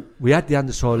 So we had the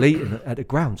undersoil eating at the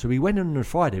ground. So we went in on a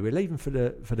Friday. We're leaving for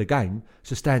the game.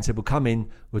 So Stan said, we'll come in,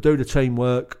 we'll do the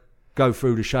teamwork, go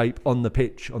through the shape on the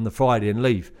pitch on the Friday and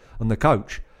leave on the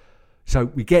coach. So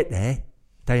we get there.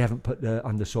 They haven't put the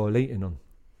undersoil eating on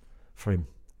for him,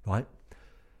 right?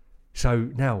 So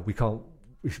now we've got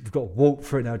to walk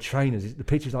through it now. Trainers, the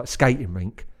pitch is like a skating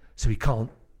rink. So we can't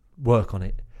work on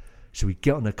it. So we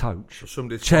get on the coach.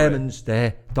 Chairman's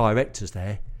there, director's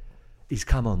there. He's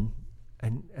come on,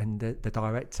 and the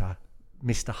director,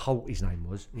 Mr. Holt, his name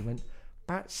was, he went,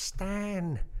 but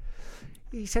Stan,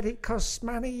 he said it costs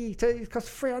money, it costs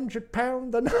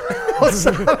 £300 or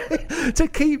something to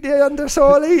keep the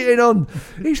undersoil eating on.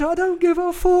 He said, I don't give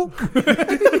a fuck.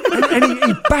 and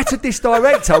he battered this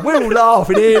director. We're all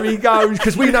laughing, here he goes,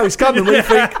 because we know it's coming. We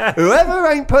think, whoever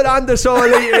ain't put undersoil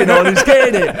eating on is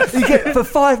getting it. For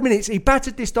 5 minutes, he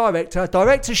battered this director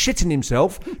shitting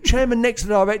himself, chairman next to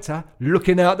the director,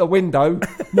 looking out the window,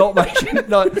 not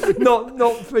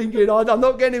thinking, I'm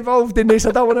not getting involved in this,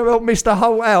 I don't want to help Mr.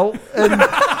 Holt out.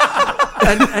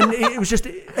 And it was just,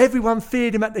 everyone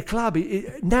feared him at the club.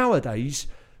 Nowadays,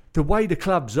 the way the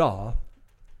clubs are,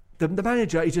 the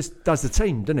manager, he just does the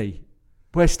team, doesn't he?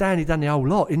 Where Stanley done the whole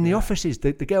lot in the offices,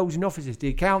 the girls in the offices, the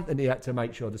accountant, he had to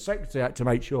make sure, the secretary had to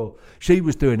make sure she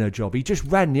was doing her job. He just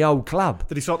ran the whole club.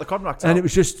 Did he sort the contract out? And it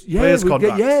was just,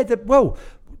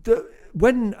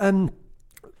 when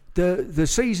the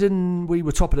season we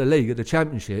were top of the league at the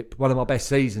Championship, one of my best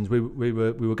seasons, we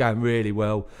were going really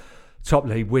well. Top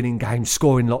league, winning games,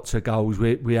 scoring lots of goals.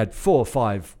 We had 4 or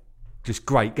 5 just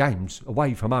great games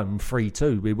away from home,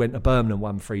 3-2. We went to Birmingham,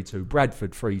 won 3-2.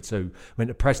 Bradford, 3-2. Went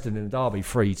to Preston in the Derby,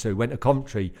 3-2. Went to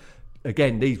Coventry.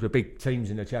 Again, these were big teams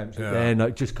in the Championship there,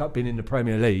 and just been in the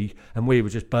Premier League, and we were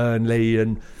just Burnley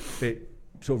and bit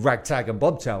sort of ragtag and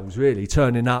bobtails, really,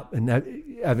 turning up and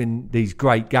having these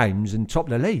great games and top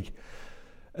of the league.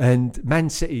 And Man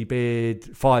City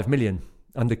bid 5 million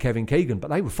under Kevin Keegan, but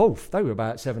they were 4th. They were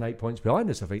about 7-8 points behind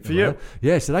us, I think. For you?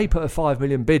 Yeah, so they put a 5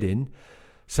 million bid in.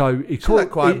 So he called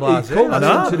quite me into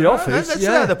the office.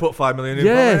 They put 5 million in.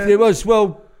 Yeah, it was.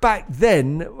 Well, back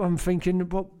then, I'm thinking,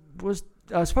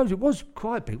 I suppose it was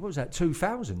quite big. What was that,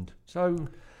 2000? So,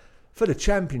 for the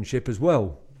championship as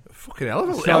well. Fucking hell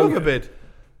of a bid.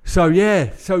 So,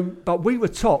 yeah. But we were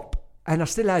top, and I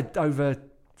still had over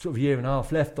sort of a year and a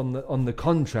half left on the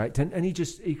contract, and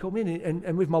he called me in,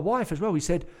 and with my wife as well, he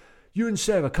said, you and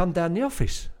Sarah come down the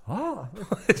office.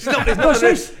 He's not going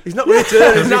to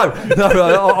turn. No,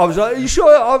 I was like, are you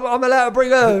sure I'm allowed to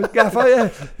bring her, Gaffer? Yeah.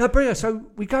 No, bring her. So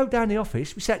we go down the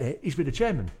office, we sat there, he's with the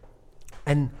chairman.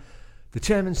 And the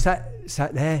chairman sat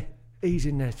there, he's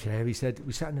in the chair, he said,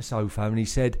 we sat on the sofa, and he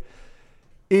said,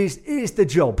 here's the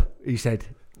job, he said.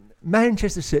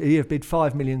 Manchester City have bid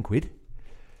 £5 million.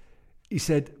 He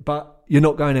said, but you're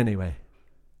not going anywhere.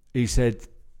 He said,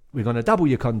 we're going to double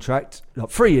your contract, like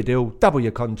 3-year deal, double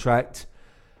your contract.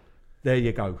 There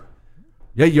you go.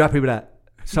 Yeah, you happy with that?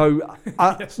 So,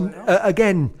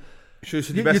 again, you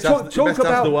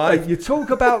talk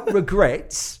about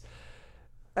regrets,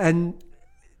 and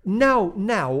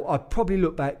now I probably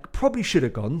look back, probably should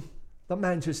have gone. That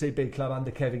Manchester City big club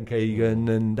under Kevin Keegan,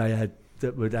 and they had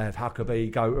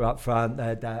Huckabee, Goater up front, they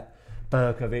had that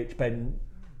Berkovic,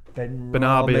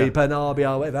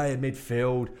 Benarbia, whatever, in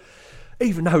midfield.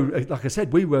 Even though, like I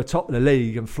said, we were top of the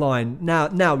league and flying.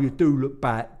 Now you do look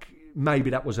back,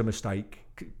 maybe that was a mistake.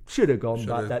 Should have gone,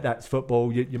 but that's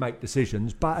football. You make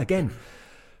decisions. But again,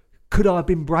 could I have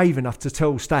been brave enough to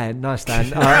tell Stan, no, Stan,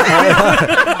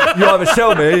 you either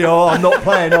sell me or I'm not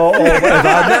playing or whatever.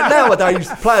 Nowadays,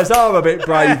 players are a bit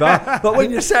braver. But when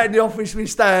you sat in the office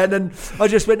with Stan, and I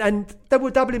just went, and they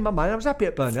were doubling my money. I was happy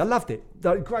at Burnley. I loved it.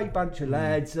 A great bunch of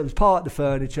lads. I was part of the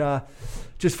furniture.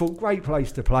 Just thought, great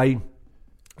place to play.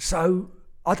 So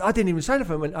I didn't even say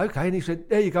anything. I went, okay. And he said,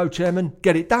 there you go, chairman,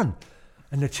 get it done.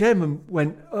 And the chairman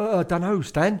went, I don't know,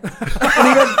 Stan. And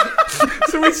he went,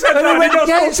 so we said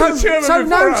that. So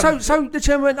the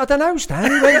chairman went, I don't know,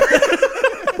 Stan. He went,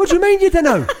 what do you mean you don't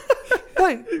know?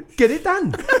 Like, get it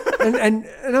done. And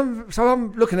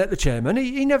I'm looking at the chairman.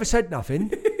 He never said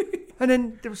nothing. And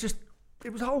then it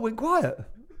went quiet.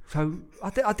 So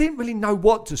I didn't really know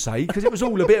what to say, because it was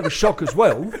all a bit of a shock as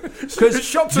well. Because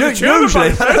shock to the chairman,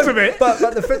 but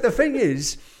the thing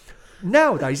is,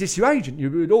 nowadays it's your agent. You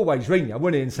would always ring you,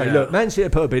 wouldn't he, and say, look, Man City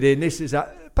put a bid in, this is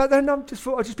that. But then I've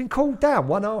just been called down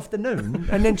one afternoon,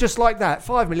 and then just like that,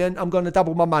 5 million, I'm going to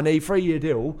double my money, 3-year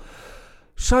deal.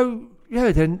 So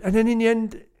then in the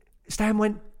end, Stan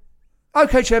went,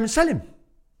 okay, chairman, sell him.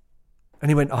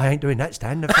 And he went, I ain't doing that,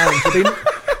 Stan. The fans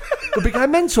have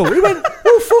become mental. He went,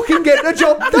 we'll fucking get the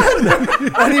job done.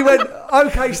 And he went,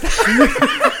 okay, Stan.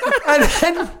 And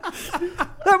then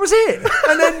that was it.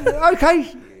 And then,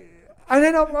 okay. And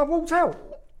then I walked out.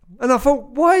 And I thought,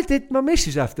 why did my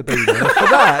missus have to be there for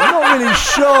that? I'm not really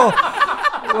sure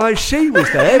why she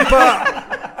was there, but...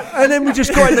 And then we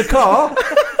just got in the car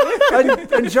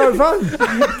and drove home.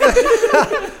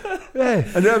 Yeah.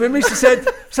 And my missus said,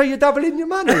 so you're doubling your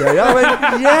money, are you? I went,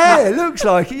 yeah, it looks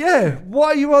like it, yeah.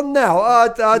 What are you on now? I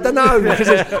don't know, because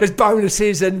there's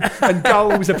bonuses and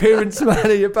goals, appearance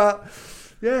money, but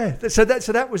yeah. So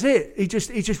that was it. He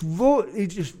just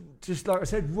like I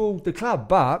said, ruled the club.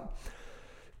 But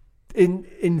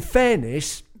in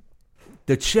fairness,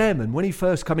 the chairman, when he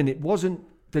first came in, it wasn't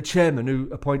the chairman who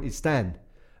appointed Stan.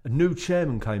 A new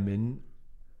chairman came in.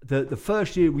 The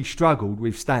first year we struggled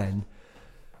with Stan,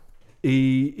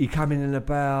 he came in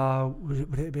about,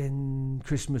 would it have been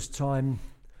Christmas time?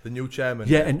 The new chairman.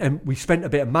 Yeah, and we spent a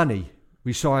bit of money.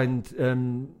 We signed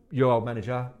your old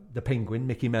manager, the Penguin,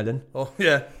 Mickey Mellon. Oh,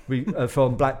 yeah. We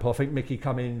from Blackpool. I think Mickey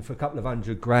come in for a couple of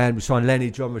 $100,000. We signed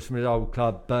Lenny John from his old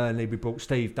club, Burnley. We brought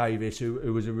Steve Davis,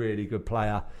 who was a really good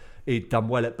player. He'd done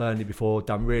well at Burnley before,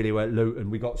 done really well at Luton.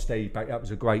 We got Steve back. That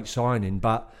was a great signing.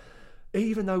 But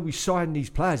even though we signed these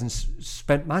players and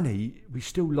spent money, we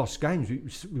still lost games.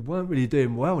 We weren't really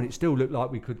doing well, and it still looked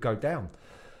like we could go down.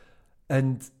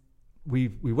 And we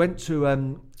went to...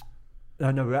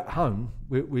 we're at home.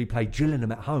 We played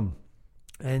Gillingham at home,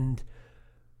 and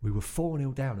we were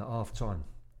 4-0 down at half time.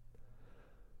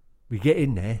 We get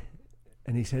in there,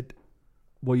 and he said,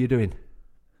 "What are you doing?"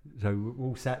 So we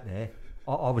all sat there.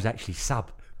 I was actually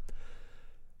sub.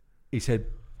 He said,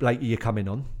 "Blakey, you're coming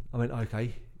on." I went,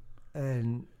 "Okay,"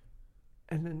 and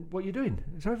then what are you doing?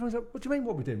 So everyone's like, "What do you mean?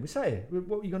 What we're doing? We say it.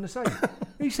 What are you going to say?"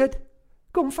 He said,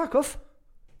 "Go on, fuck off.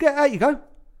 Out you go."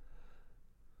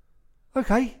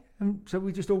 Okay. And so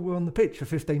we just all were on the pitch for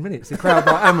 15 minutes. The crowd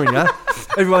like hammering you.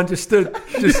 Everyone just stood,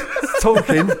 just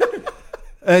talking.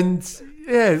 And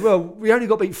yeah, well, we only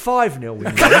got beat 5-0 in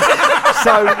there.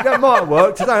 So that might have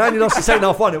worked. Today I only lost the second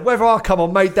half 1. Whether I come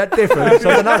on made that difference,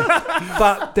 I don't know.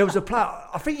 But there was a player,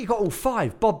 I think he got all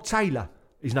 5, Bob Taylor.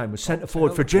 his name was centre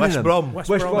forward for Gillingham. West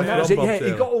Brom. That was it, yeah,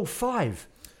 he got all 5,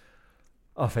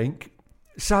 I think.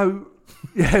 So,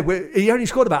 yeah, he only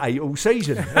scored about 8 all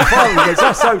season. Against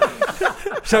us.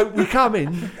 So we come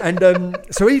in, and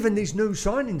so even these new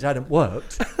signings hadn't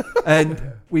worked.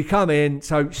 And we come in,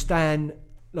 so Stan,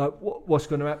 like, what's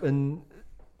going to happen?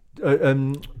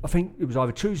 I think it was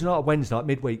either Tuesday night or Wednesday night,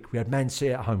 midweek, we had Man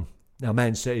City at home. Now,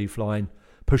 Man City flying,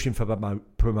 pushing for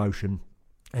promotion.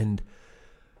 And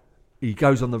he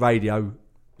goes on the radio,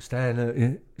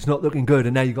 Stan, it's not looking good,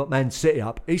 and now you've got Man City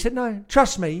up. He said, no,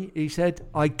 trust me. He said,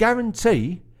 I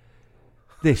guarantee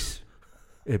this.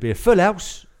 It'll be a full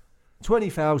house,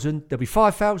 20,000. There'll be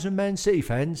 5,000 Man City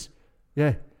fans.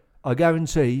 Yeah, I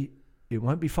guarantee it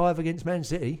won't be 5 against Man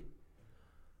City.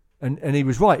 And he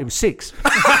was right. It was 6.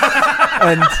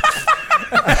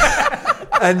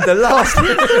 And the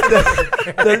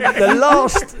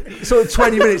last sort of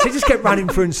 20 minutes, he just kept running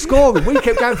through and scoring. We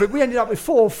kept going for it. We ended up with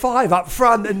 4 or 5 up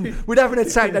front, and we'd have an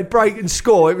attack. They'd break and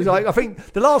score. It was like, I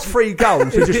think the last 3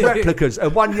 goals were just replicas.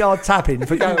 A 1-yard tap-in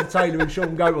for Gareth Taylor and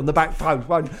Sean Goat on the back post.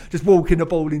 One just walking the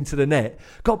ball into the net.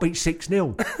 Got beat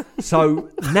 6-0. So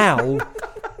now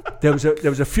there was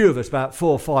a few of us, about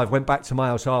 4 or 5, went back to my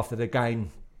house after the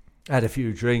game, had a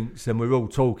few drinks, and we were all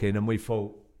talking, and we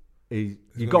thought,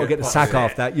 you've got to get the sack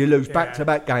after that. You lose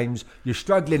back-to-back games. You're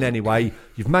struggling anyway.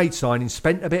 You've made signings,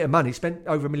 spent a bit of money, spent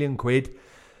over £1 million,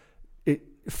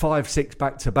 5, 6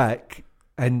 back-to-back.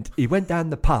 And he went down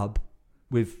the pub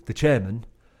with the chairman,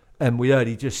 and we heard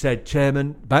he just said,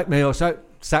 Chairman, back me or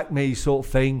sack me sort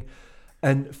of thing.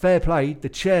 And fair play, the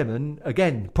chairman,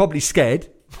 again, probably scared.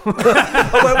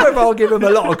 Whether I'll give him a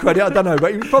lot of credit, I don't know,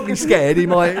 but he was probably scared he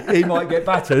might get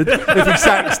battered if he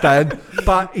sacked Stan,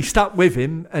 but he stuck with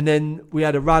him, and then we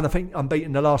had a run, I think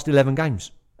unbeaten the last 11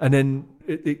 games, and then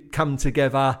it come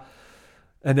together,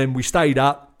 and then we stayed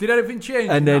up. Did anything change?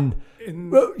 And then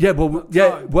maybe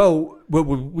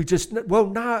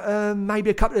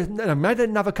a couple of made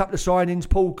another couple of signings.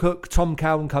 Paul Cook, Tom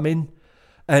Cowan come in,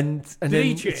 and then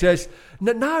it says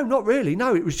no, not really.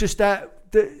 No, it was just that.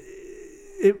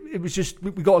 It was just we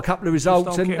got a couple of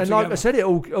results, and like I said, it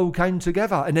all came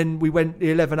together. And then we went the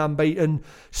 11 unbeaten,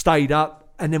 stayed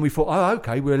up, and then we thought, oh,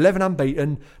 okay, we're 11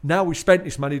 unbeaten. Now we spent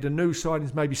this money. The new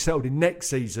signings maybe settled in next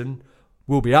season.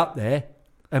 We'll be up there,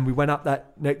 and we went up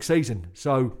that next season.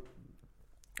 So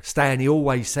Stanley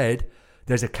always said,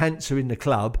 "There's a cancer in the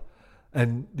club,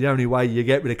 and the only way you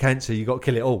get rid of cancer, you got to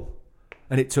kill it all."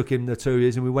 And it took him the 2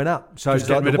 years, and we went up. So it's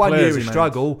like the 1 year of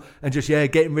struggle, and just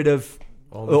getting rid of.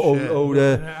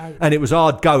 And it was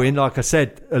hard going, like I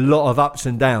said, a lot of ups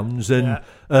and downs and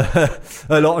a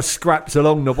lot of scraps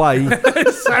along the way.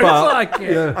 It sounds like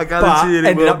it. Yeah, I guarantee you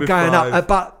ended up going up.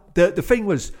 But the thing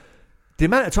was, the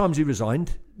amount of times he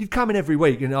resigned, you'd come in every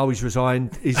week and he's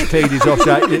resigned, he's cleared his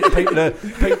offside. People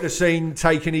are seen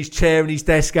taking his chair and his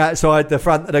desk outside the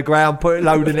front of the ground,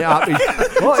 loading it up.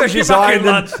 He's resigned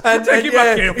and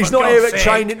he's not here at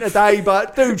training today,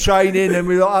 but do training, and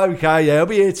we're like, okay, I'll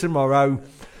be here tomorrow.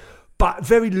 But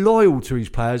very loyal to his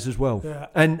players as well. Yeah.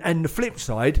 And the flip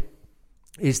side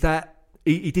is that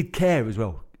he did care as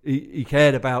well. He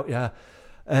cared about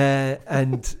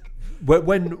and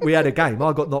when we had a game,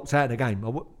 I got knocked out in a game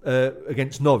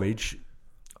against Norwich.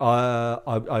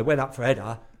 I went up for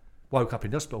header, woke up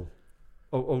in hospital.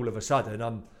 All of a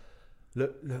sudden,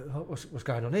 look, what's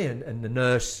going on here? And the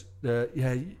nurse,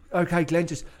 okay, Glenn,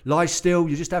 just lie still.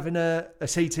 You're just having a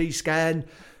CT scan,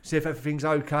 see if everything's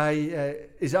okay.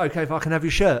 Is it okay if I can have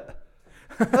your shirt?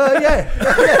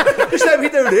 Just let me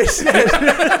do this.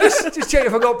 Just check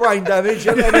if I got brain damage,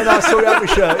 and then I'll sort out my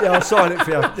shirt. I'll sign it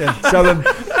for you. Yeah.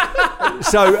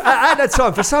 So at that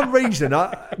time, for some reason,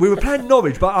 we were playing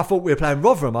Norwich, but I thought we were playing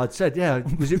Rotherham. I'd said,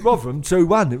 was it Rotherham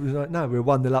 2-1? It was like, no, we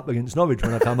were 1-0 up against Norwich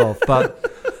when I come off. But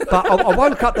I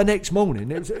woke up the next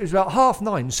morning. It was about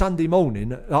 9:30 Sunday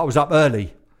morning. I was up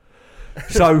early.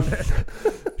 So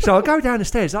I go down the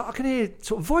stairs. I can hear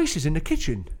sort of voices in the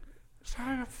kitchen. So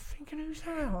I'm thinking, who's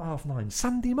that at 9:30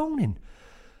 Sunday morning?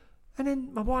 And then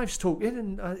my wife's talking,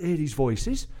 and I hear these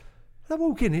voices. And I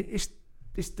walk in. It's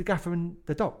the gaffer and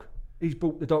the doc. He's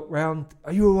brought the doc round.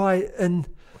 Are you all right? And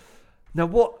now,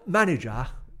 what manager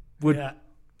would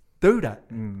do that?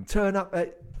 Turn up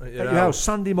at your house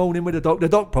Sunday morning with the doc. The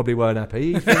doc probably weren't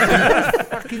happy.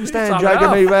 Fucking Stan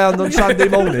dragging me round on Sunday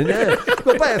morning. Yeah,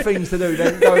 got better things to do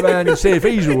than go around and see if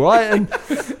he's all right.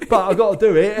 But I got to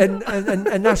do it, and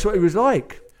that's what it was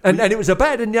like. And it was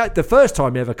better than the first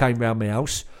time he ever came round my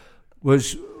house.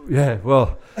 Was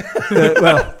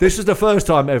this is the first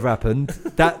time it ever happened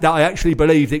that I actually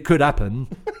believed it could happen.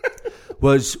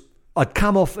 I'd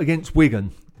come off against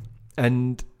Wigan,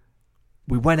 and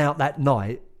we went out that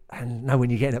night, And when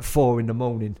you're getting at 4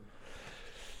 a.m,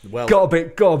 Well, got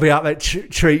to be up at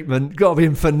treatment. Got to be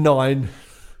in for 9.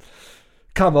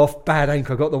 Come off, bad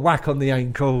ankle. Got the whack on the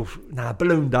ankle.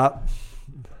 Ballooned up.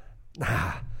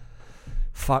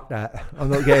 Fuck that. I'm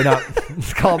not getting up.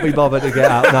 Can't be bothered to get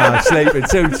up. Sleeping,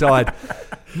 too tired.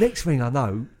 Next thing I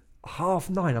know,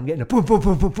 9:30, I'm getting a boom, boom,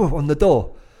 boom, boom, boom on the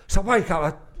door. So I wake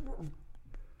up.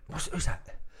 Who's that?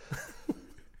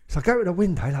 So I go to the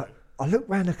window. I look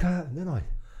round the curtain, then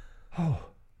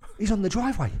he's on the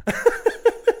driveway.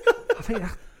 I think,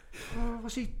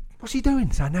 what's he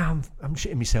doing? So now I'm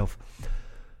shitting myself.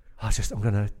 I'm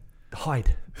going to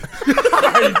hide.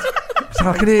 So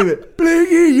I can hear it.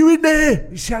 Blingy, you in there?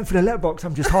 He's shouting for the letterbox.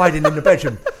 I'm just hiding in the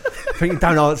bedroom. Thinking,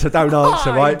 don't answer,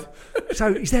 right?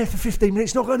 So he's there for 15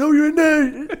 minutes, not going, you're in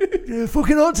there.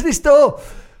 Fucking answer this door.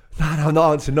 No,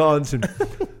 not answering.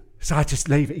 So I just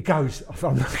leave it. He goes,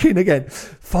 I'm looking again.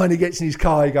 Finally gets in his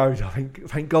car. He goes,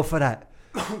 thank God for that.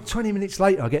 20 minutes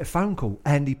later, I get a phone call.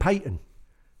 Andy Payton.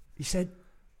 He said,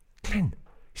 Glenn,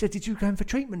 did you go in for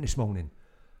treatment this morning?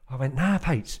 I went, nah,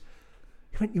 Pates.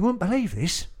 He went, you won't believe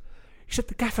this. He said,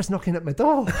 the gaffer's knocking at my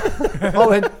door. I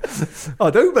went, I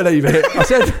do believe it. I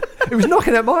said, he was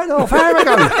knocking at mine half an hour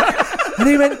ago. And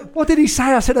he went, what did he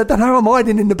say? I said, I don't know, I'm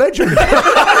hiding in the bedroom.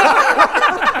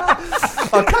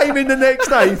 I came in the next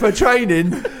day for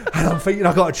training and I'm thinking,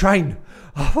 I've got to train.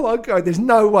 Oh, God, there's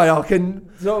no way I can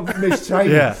sort of miss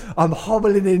training. Yeah. I'm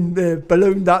hobbling in,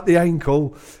 ballooned up the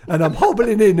ankle, and I'm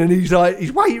hobbling in, and he's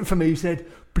waiting for me. He said,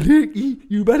 Blicky,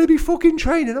 you better be fucking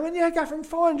training. I went, yeah, Gaff, I'm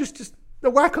fine. Just the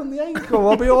whack on the ankle.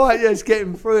 I'll be all right. Yeah, just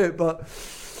getting through it. But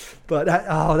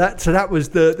that was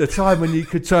the time when you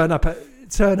could turn up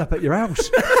at your house.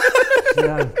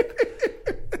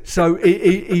 So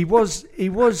he was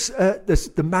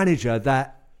the manager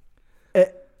that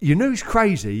you knew was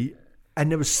crazy, and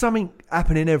there was something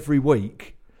happening every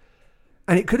week,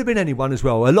 and it could have been anyone as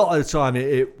well. A lot of the time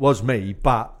it was me,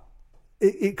 but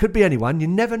it could be anyone. You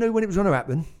never knew when it was going to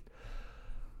happen.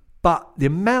 But the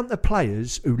amount of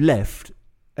players who left,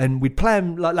 and we'd play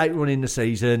them like later on in the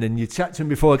season, and you'd chat to them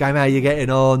before a game, how you getting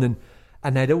on,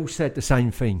 and they'd all said the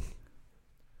same thing.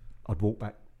 I'd walk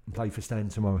back and play for Stan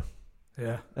tomorrow.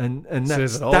 Yeah, and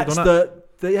that's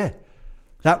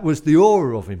that was the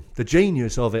aura of him, the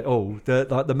genius of it all,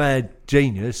 the mad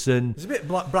genius, and it's a bit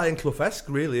Brian Clough-esque,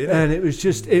 really, isn't it? And it was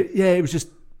just, it was just.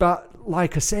 But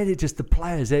like I said, it just the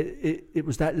players. It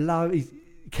was that love he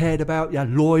cared about,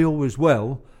 loyal as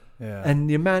well, and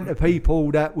the amount of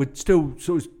people that would still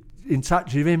sort of in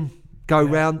touch with him. Go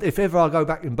round. If ever I go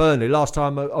back in Burnley, last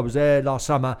time I was there last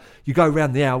summer, you go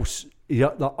round the house, he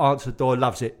answered the door,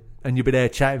 loves it. And you'd be there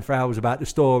chatting for hours about the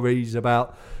stories,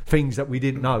 about things that we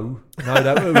didn't know.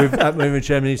 That with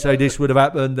Chairman, he'd say this would have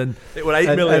happened, and it was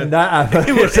 8 million. And that happened.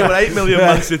 It was 8 million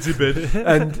Man City bid,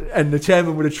 and the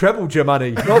chairman would have trebled your money,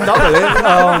 not double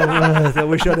it. I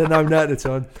wish I'd have known that at the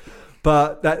time.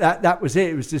 But that was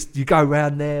it. It was just you go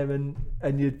round there, and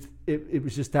it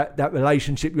was just that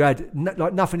relationship you had,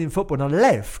 like nothing in football. And I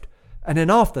left, and then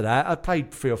after that, I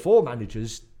played 3 or 4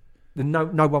 managers, and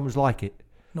no one was like it.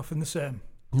 Nothing the same.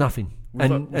 Nothing.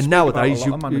 And nowadays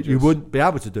you wouldn't be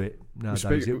able to do it.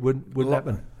 Nowadays it wouldn't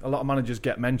happen. A lot of managers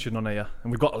get mentioned on here,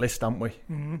 and we've got a list, haven't we?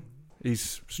 Mm-hmm.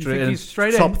 He's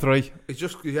straight in top 3. He's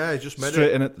just made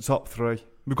straight in at the top 3.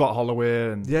 We've got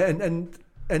Holloway and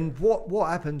and what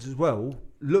happens as well.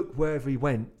 Look, wherever he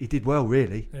went, he did well,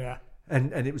 really. Yeah.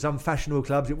 And it was unfashionable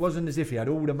clubs. It wasn't as if he had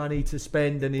all the money to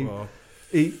spend, and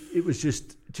it was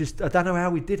just I don't know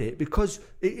how he did it, because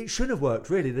it should have worked,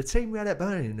 really. The team we had at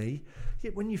Burnley,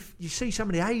 when you see some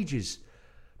of the ages,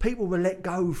 people were let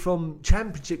go from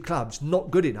championship clubs,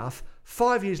 not good enough.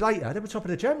 5 years later, they were top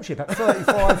of the championship at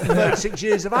 35, 36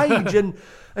 years of age, and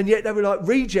yet they were like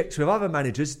rejects with other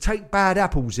managers, take bad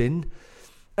apples in,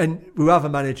 and with other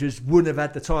managers wouldn't have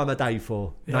had the time of day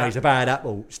for. Yeah. No, he's a bad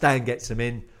apple. Stan gets him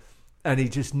in, and he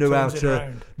just knew how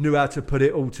to put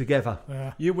it all together.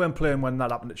 Yeah. You weren't playing when that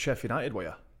happened at Sheffield United, were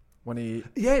you? When he...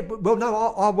 Yeah, well, no,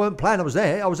 I weren't playing. I was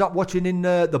there. I was up watching in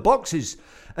the boxes.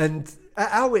 And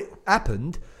how it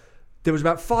happened, there was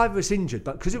about 5 of us injured,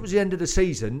 but because it was the end of the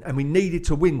season and we needed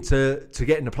to win to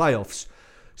get in the playoffs,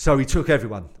 so he took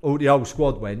everyone. All the whole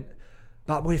squad went.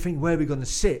 But we think, where are we going to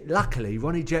sit? Luckily,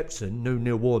 Ronnie Jepson knew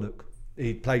Neil Warnock.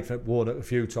 He'd played for Warnock a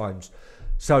few times.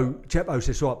 So Jeppo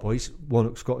says, right, boys,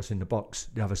 Warnock's got us in the box,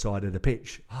 the other side of the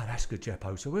pitch. Oh, that's good,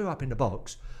 Jeppo. So we're up in the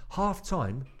box. Half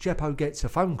time, Jeppo gets a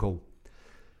phone call.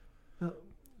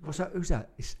 What's that? Who's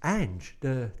that? It's Ange,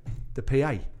 the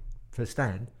PA for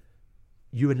Stan.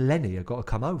 You and Lenny have got to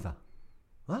come over.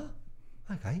 Huh?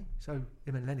 Okay. So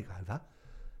him and Lenny go over.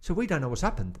 So we don't know what's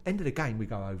happened. End of the game, we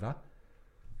go over.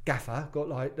 Gaffer got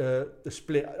like the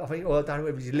split. I think, or I don't know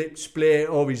if his lip split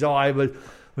or his eye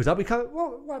was up. He came,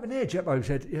 what happened there? Jeppo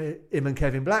said, him and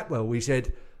Kevin Blackwell. We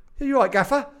said, are you right,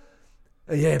 Gaffer?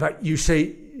 Yeah, but you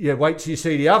see, wait till you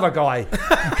see the other guy.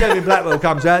 Kevin Blackwell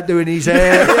comes out doing his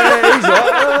hair. Yeah, he's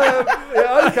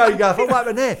like, okay, Gaffer, what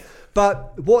happened there?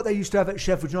 But what they used to have at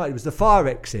Sheffield United was the fire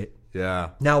exit.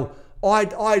 Yeah. Now, I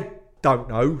don't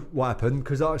know what happened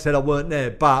because, like I said, I weren't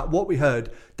there. But what we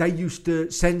heard, they used to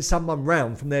send someone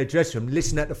round from their dressing room,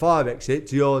 listen at the fire exit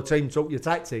to your team talk your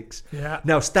tactics. Yeah.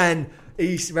 Now, Stan,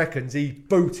 he reckons he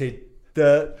booted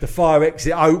the fire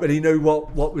exit open. He knew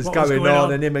what was going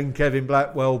on, and him and Kevin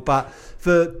Blackwell. But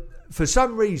for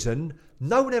some reason,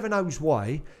 no one ever knows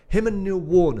why, him and Neil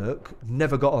Warnock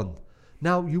never got on.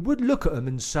 Now, you would look at them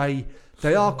and say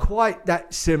they are quite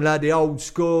that similar, the old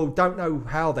school. Don't know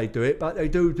how they do it, but they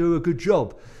do a good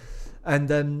job.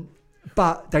 And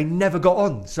but they never got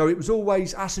on. So it was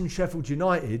always us and Sheffield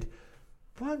United.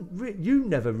 You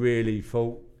never really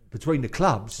fought between the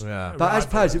clubs. Yeah. But as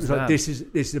players, it was like, this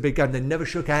is a big game. They never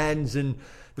shook hands. And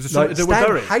Stan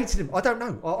hated him. I don't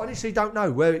know. I honestly don't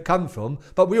know where it come from.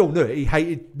 But we all knew it. He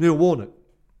hated Neil Warnock.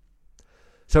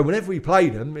 So whenever we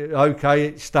played them,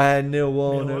 it's Stan, Neil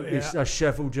Warnock, it's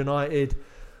Sheffield United.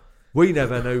 We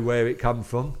never knew where it come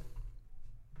from.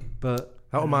 But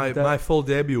that was my full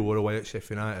debut were away at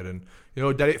Sheffield United, and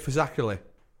Derek Fazackerley.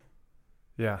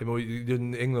 Yeah. He did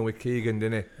in England with Keegan,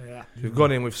 didn't he? Yeah. We've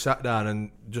gone in, we've sat down, and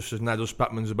just as Nigel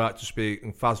Spackman's about to speak,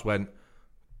 and Faz went,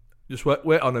 just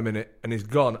wait on a minute, and he's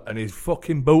gone, and he's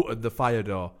fucking booted the fire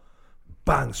door.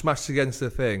 Bang, smashed against the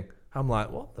thing. I'm like,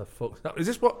 what the fuck? Is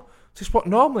this what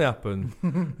normally happened?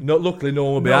 Luckily,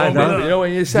 no one behind me.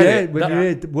 When you said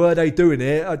it. Were they doing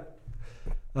it?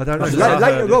 I don't know.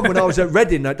 Later on, when I was at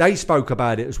Reading, they spoke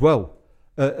about it as well.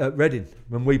 At Reading,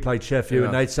 when we played Sheffield,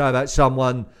 and they'd say about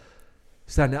someone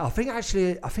standing there. I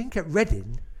think at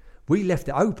Reading, we left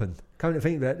it open. Come to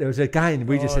think that there was a game,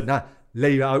 we just said, nah,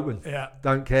 leave it open. Yeah.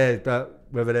 Don't care about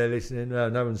whether they're listening. No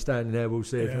one's standing there. We'll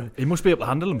see it. He must be able to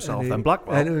handle himself then,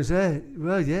 Blackwell. And it was there.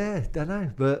 Well, yeah, don't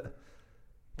know, but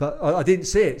I didn't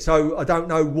see it, so I don't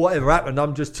know whatever happened.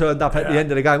 I'm just turned up at the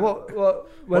end of the game. What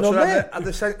went on there? Had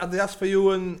they asked for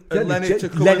you and Lenny to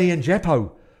come? Lenny and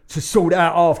Jeppo to sort it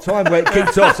out half time where it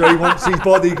kicked off, so he wants his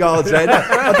bodyguards there.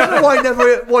 I don't know why he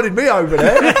never wanted me over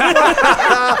there.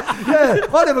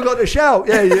 I never got to shout.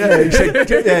 Yeah. He said,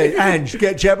 Ange,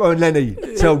 get Jeppo and Lenny.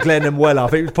 Tell Glenn and Weller. I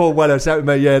think it was Paul Weller said to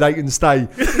me, they can stay.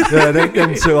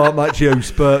 Them two aren't much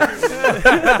use, but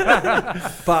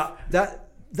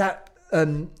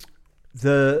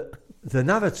the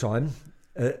another time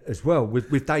as well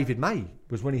with David May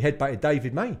was when he headbutted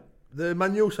David May. The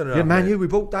Man U centre. Yeah, Man U. We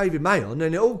brought David May on,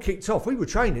 and it all kicked off. We were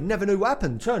training, never knew what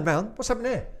happened. Turned round, what's happened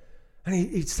there? And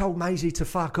he told Maisie to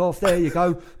fuck off. There you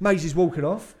go. Maisie's walking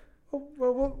off.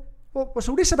 What's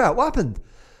all this about? What happened?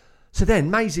 So then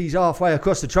Maisie's halfway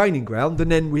across the training ground, and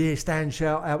then we hear Stan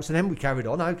shout out. So then we carried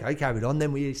on. Okay, carried on.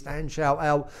 Then we hear Stan shout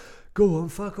out, "Go on,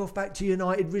 fuck off back to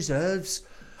United reserves."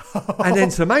 And then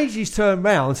so Maisie's turned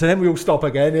round. So then we all stop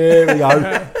again. Here we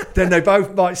go. Then they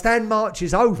both Stan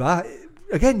marches over.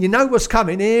 Again, you know what's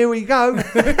coming. Here we go. And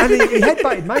he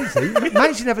headbutted Maisie.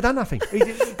 Maisie never done nothing. He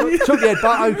took the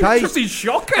headbutt, okay. Just in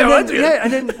shock.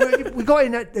 And then we got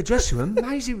in at the dressing room.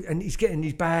 Maisie, and he's getting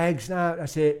his bags. No,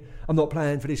 that's it. I'm not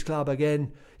playing for this club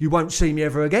again. You won't see me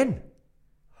ever again.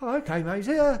 Oh, okay,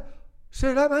 Maisie. See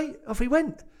you later, mate. Off he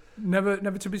went. Never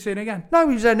to be seen again. No,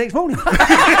 he was there next morning.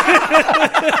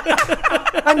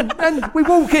 and we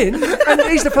walk in, and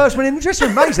he's the first one in the dressing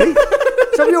room, Maisie.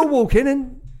 So we all walk in,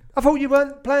 and I thought you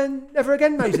weren't playing ever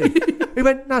again, Maisie. He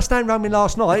went, no, Stan rang me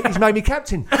last night. He's made me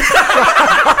captain. Okay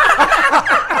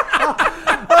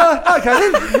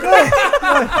then.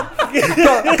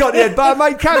 Got the headbutt, I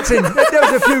made captain. There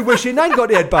was a few wishing they'd got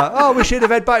the headbutt. I wish he'd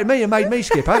have headbutted me and made me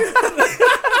skipper.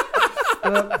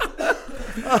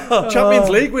 Champions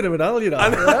League winner and all, you know. I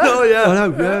know,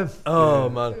 yeah. Oh,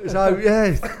 man. So,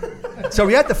 yeah. So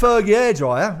we had the Fergie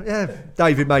hairdryer. Yeah,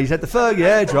 David Mays had the Fergie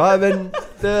hairdryer and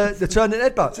the turning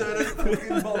headbutt.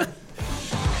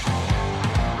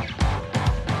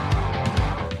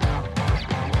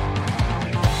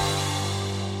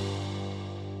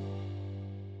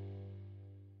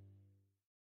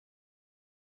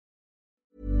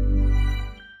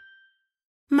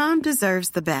 Mom deserves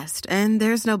the best, and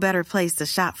there's no better place to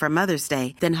shop for Mother's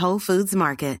Day than Whole Foods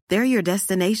Market. They're your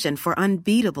destination for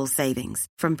unbeatable savings,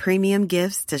 from premium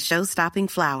gifts to show-stopping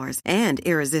flowers and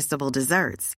irresistible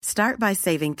desserts. Start by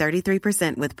saving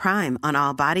 33% with Prime on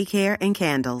all body care and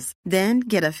candles. Then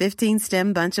get a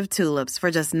 15-stem bunch of tulips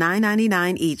for just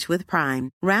 $9.99 each with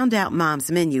Prime. Round out Mom's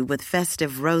menu with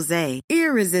festive rosé,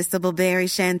 irresistible berry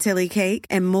chantilly cake,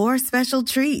 and more special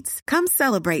treats. Come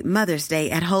celebrate Mother's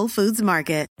Day at Whole Foods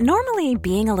Market. Normally,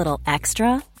 being a little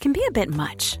extra can be a bit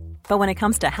much. But when it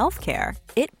comes to healthcare,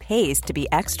 it pays to be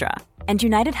extra. And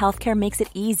United Healthcare makes it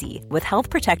easy with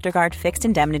Health Protector Guard fixed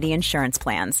indemnity insurance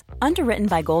plans. Underwritten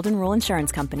by Golden Rule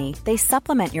Insurance Company, they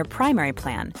supplement your primary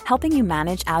plan, helping you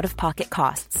manage out-of-pocket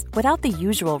costs without the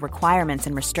usual requirements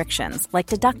and restrictions like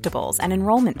deductibles and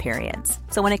enrollment periods.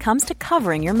 So when it comes to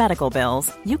covering your medical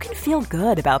bills, you can feel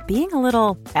good about being a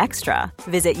little extra.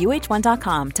 Visit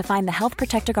UH1.com to find the Health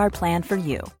Protector Guard plan for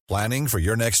you. Planning for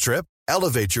your next trip?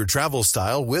 Elevate your travel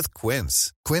style with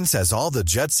Quince. Quince has all the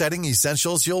jet-setting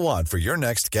essentials you'll want for your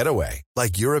next getaway,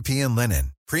 like European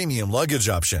linen, premium luggage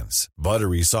options,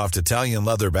 buttery soft Italian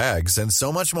leather bags, and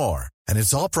so much more. And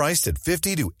it's all priced at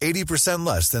 50 to 80%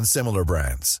 less than similar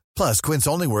brands. Plus, Quince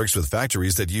only works with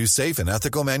factories that use safe and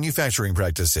ethical manufacturing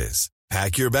practices.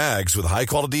 Pack your bags with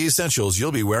high-quality essentials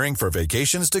you'll be wearing for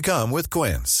vacations to come with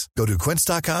Quince. Go to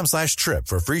quince.com/trip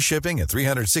for free shipping and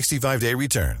 365-day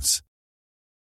returns.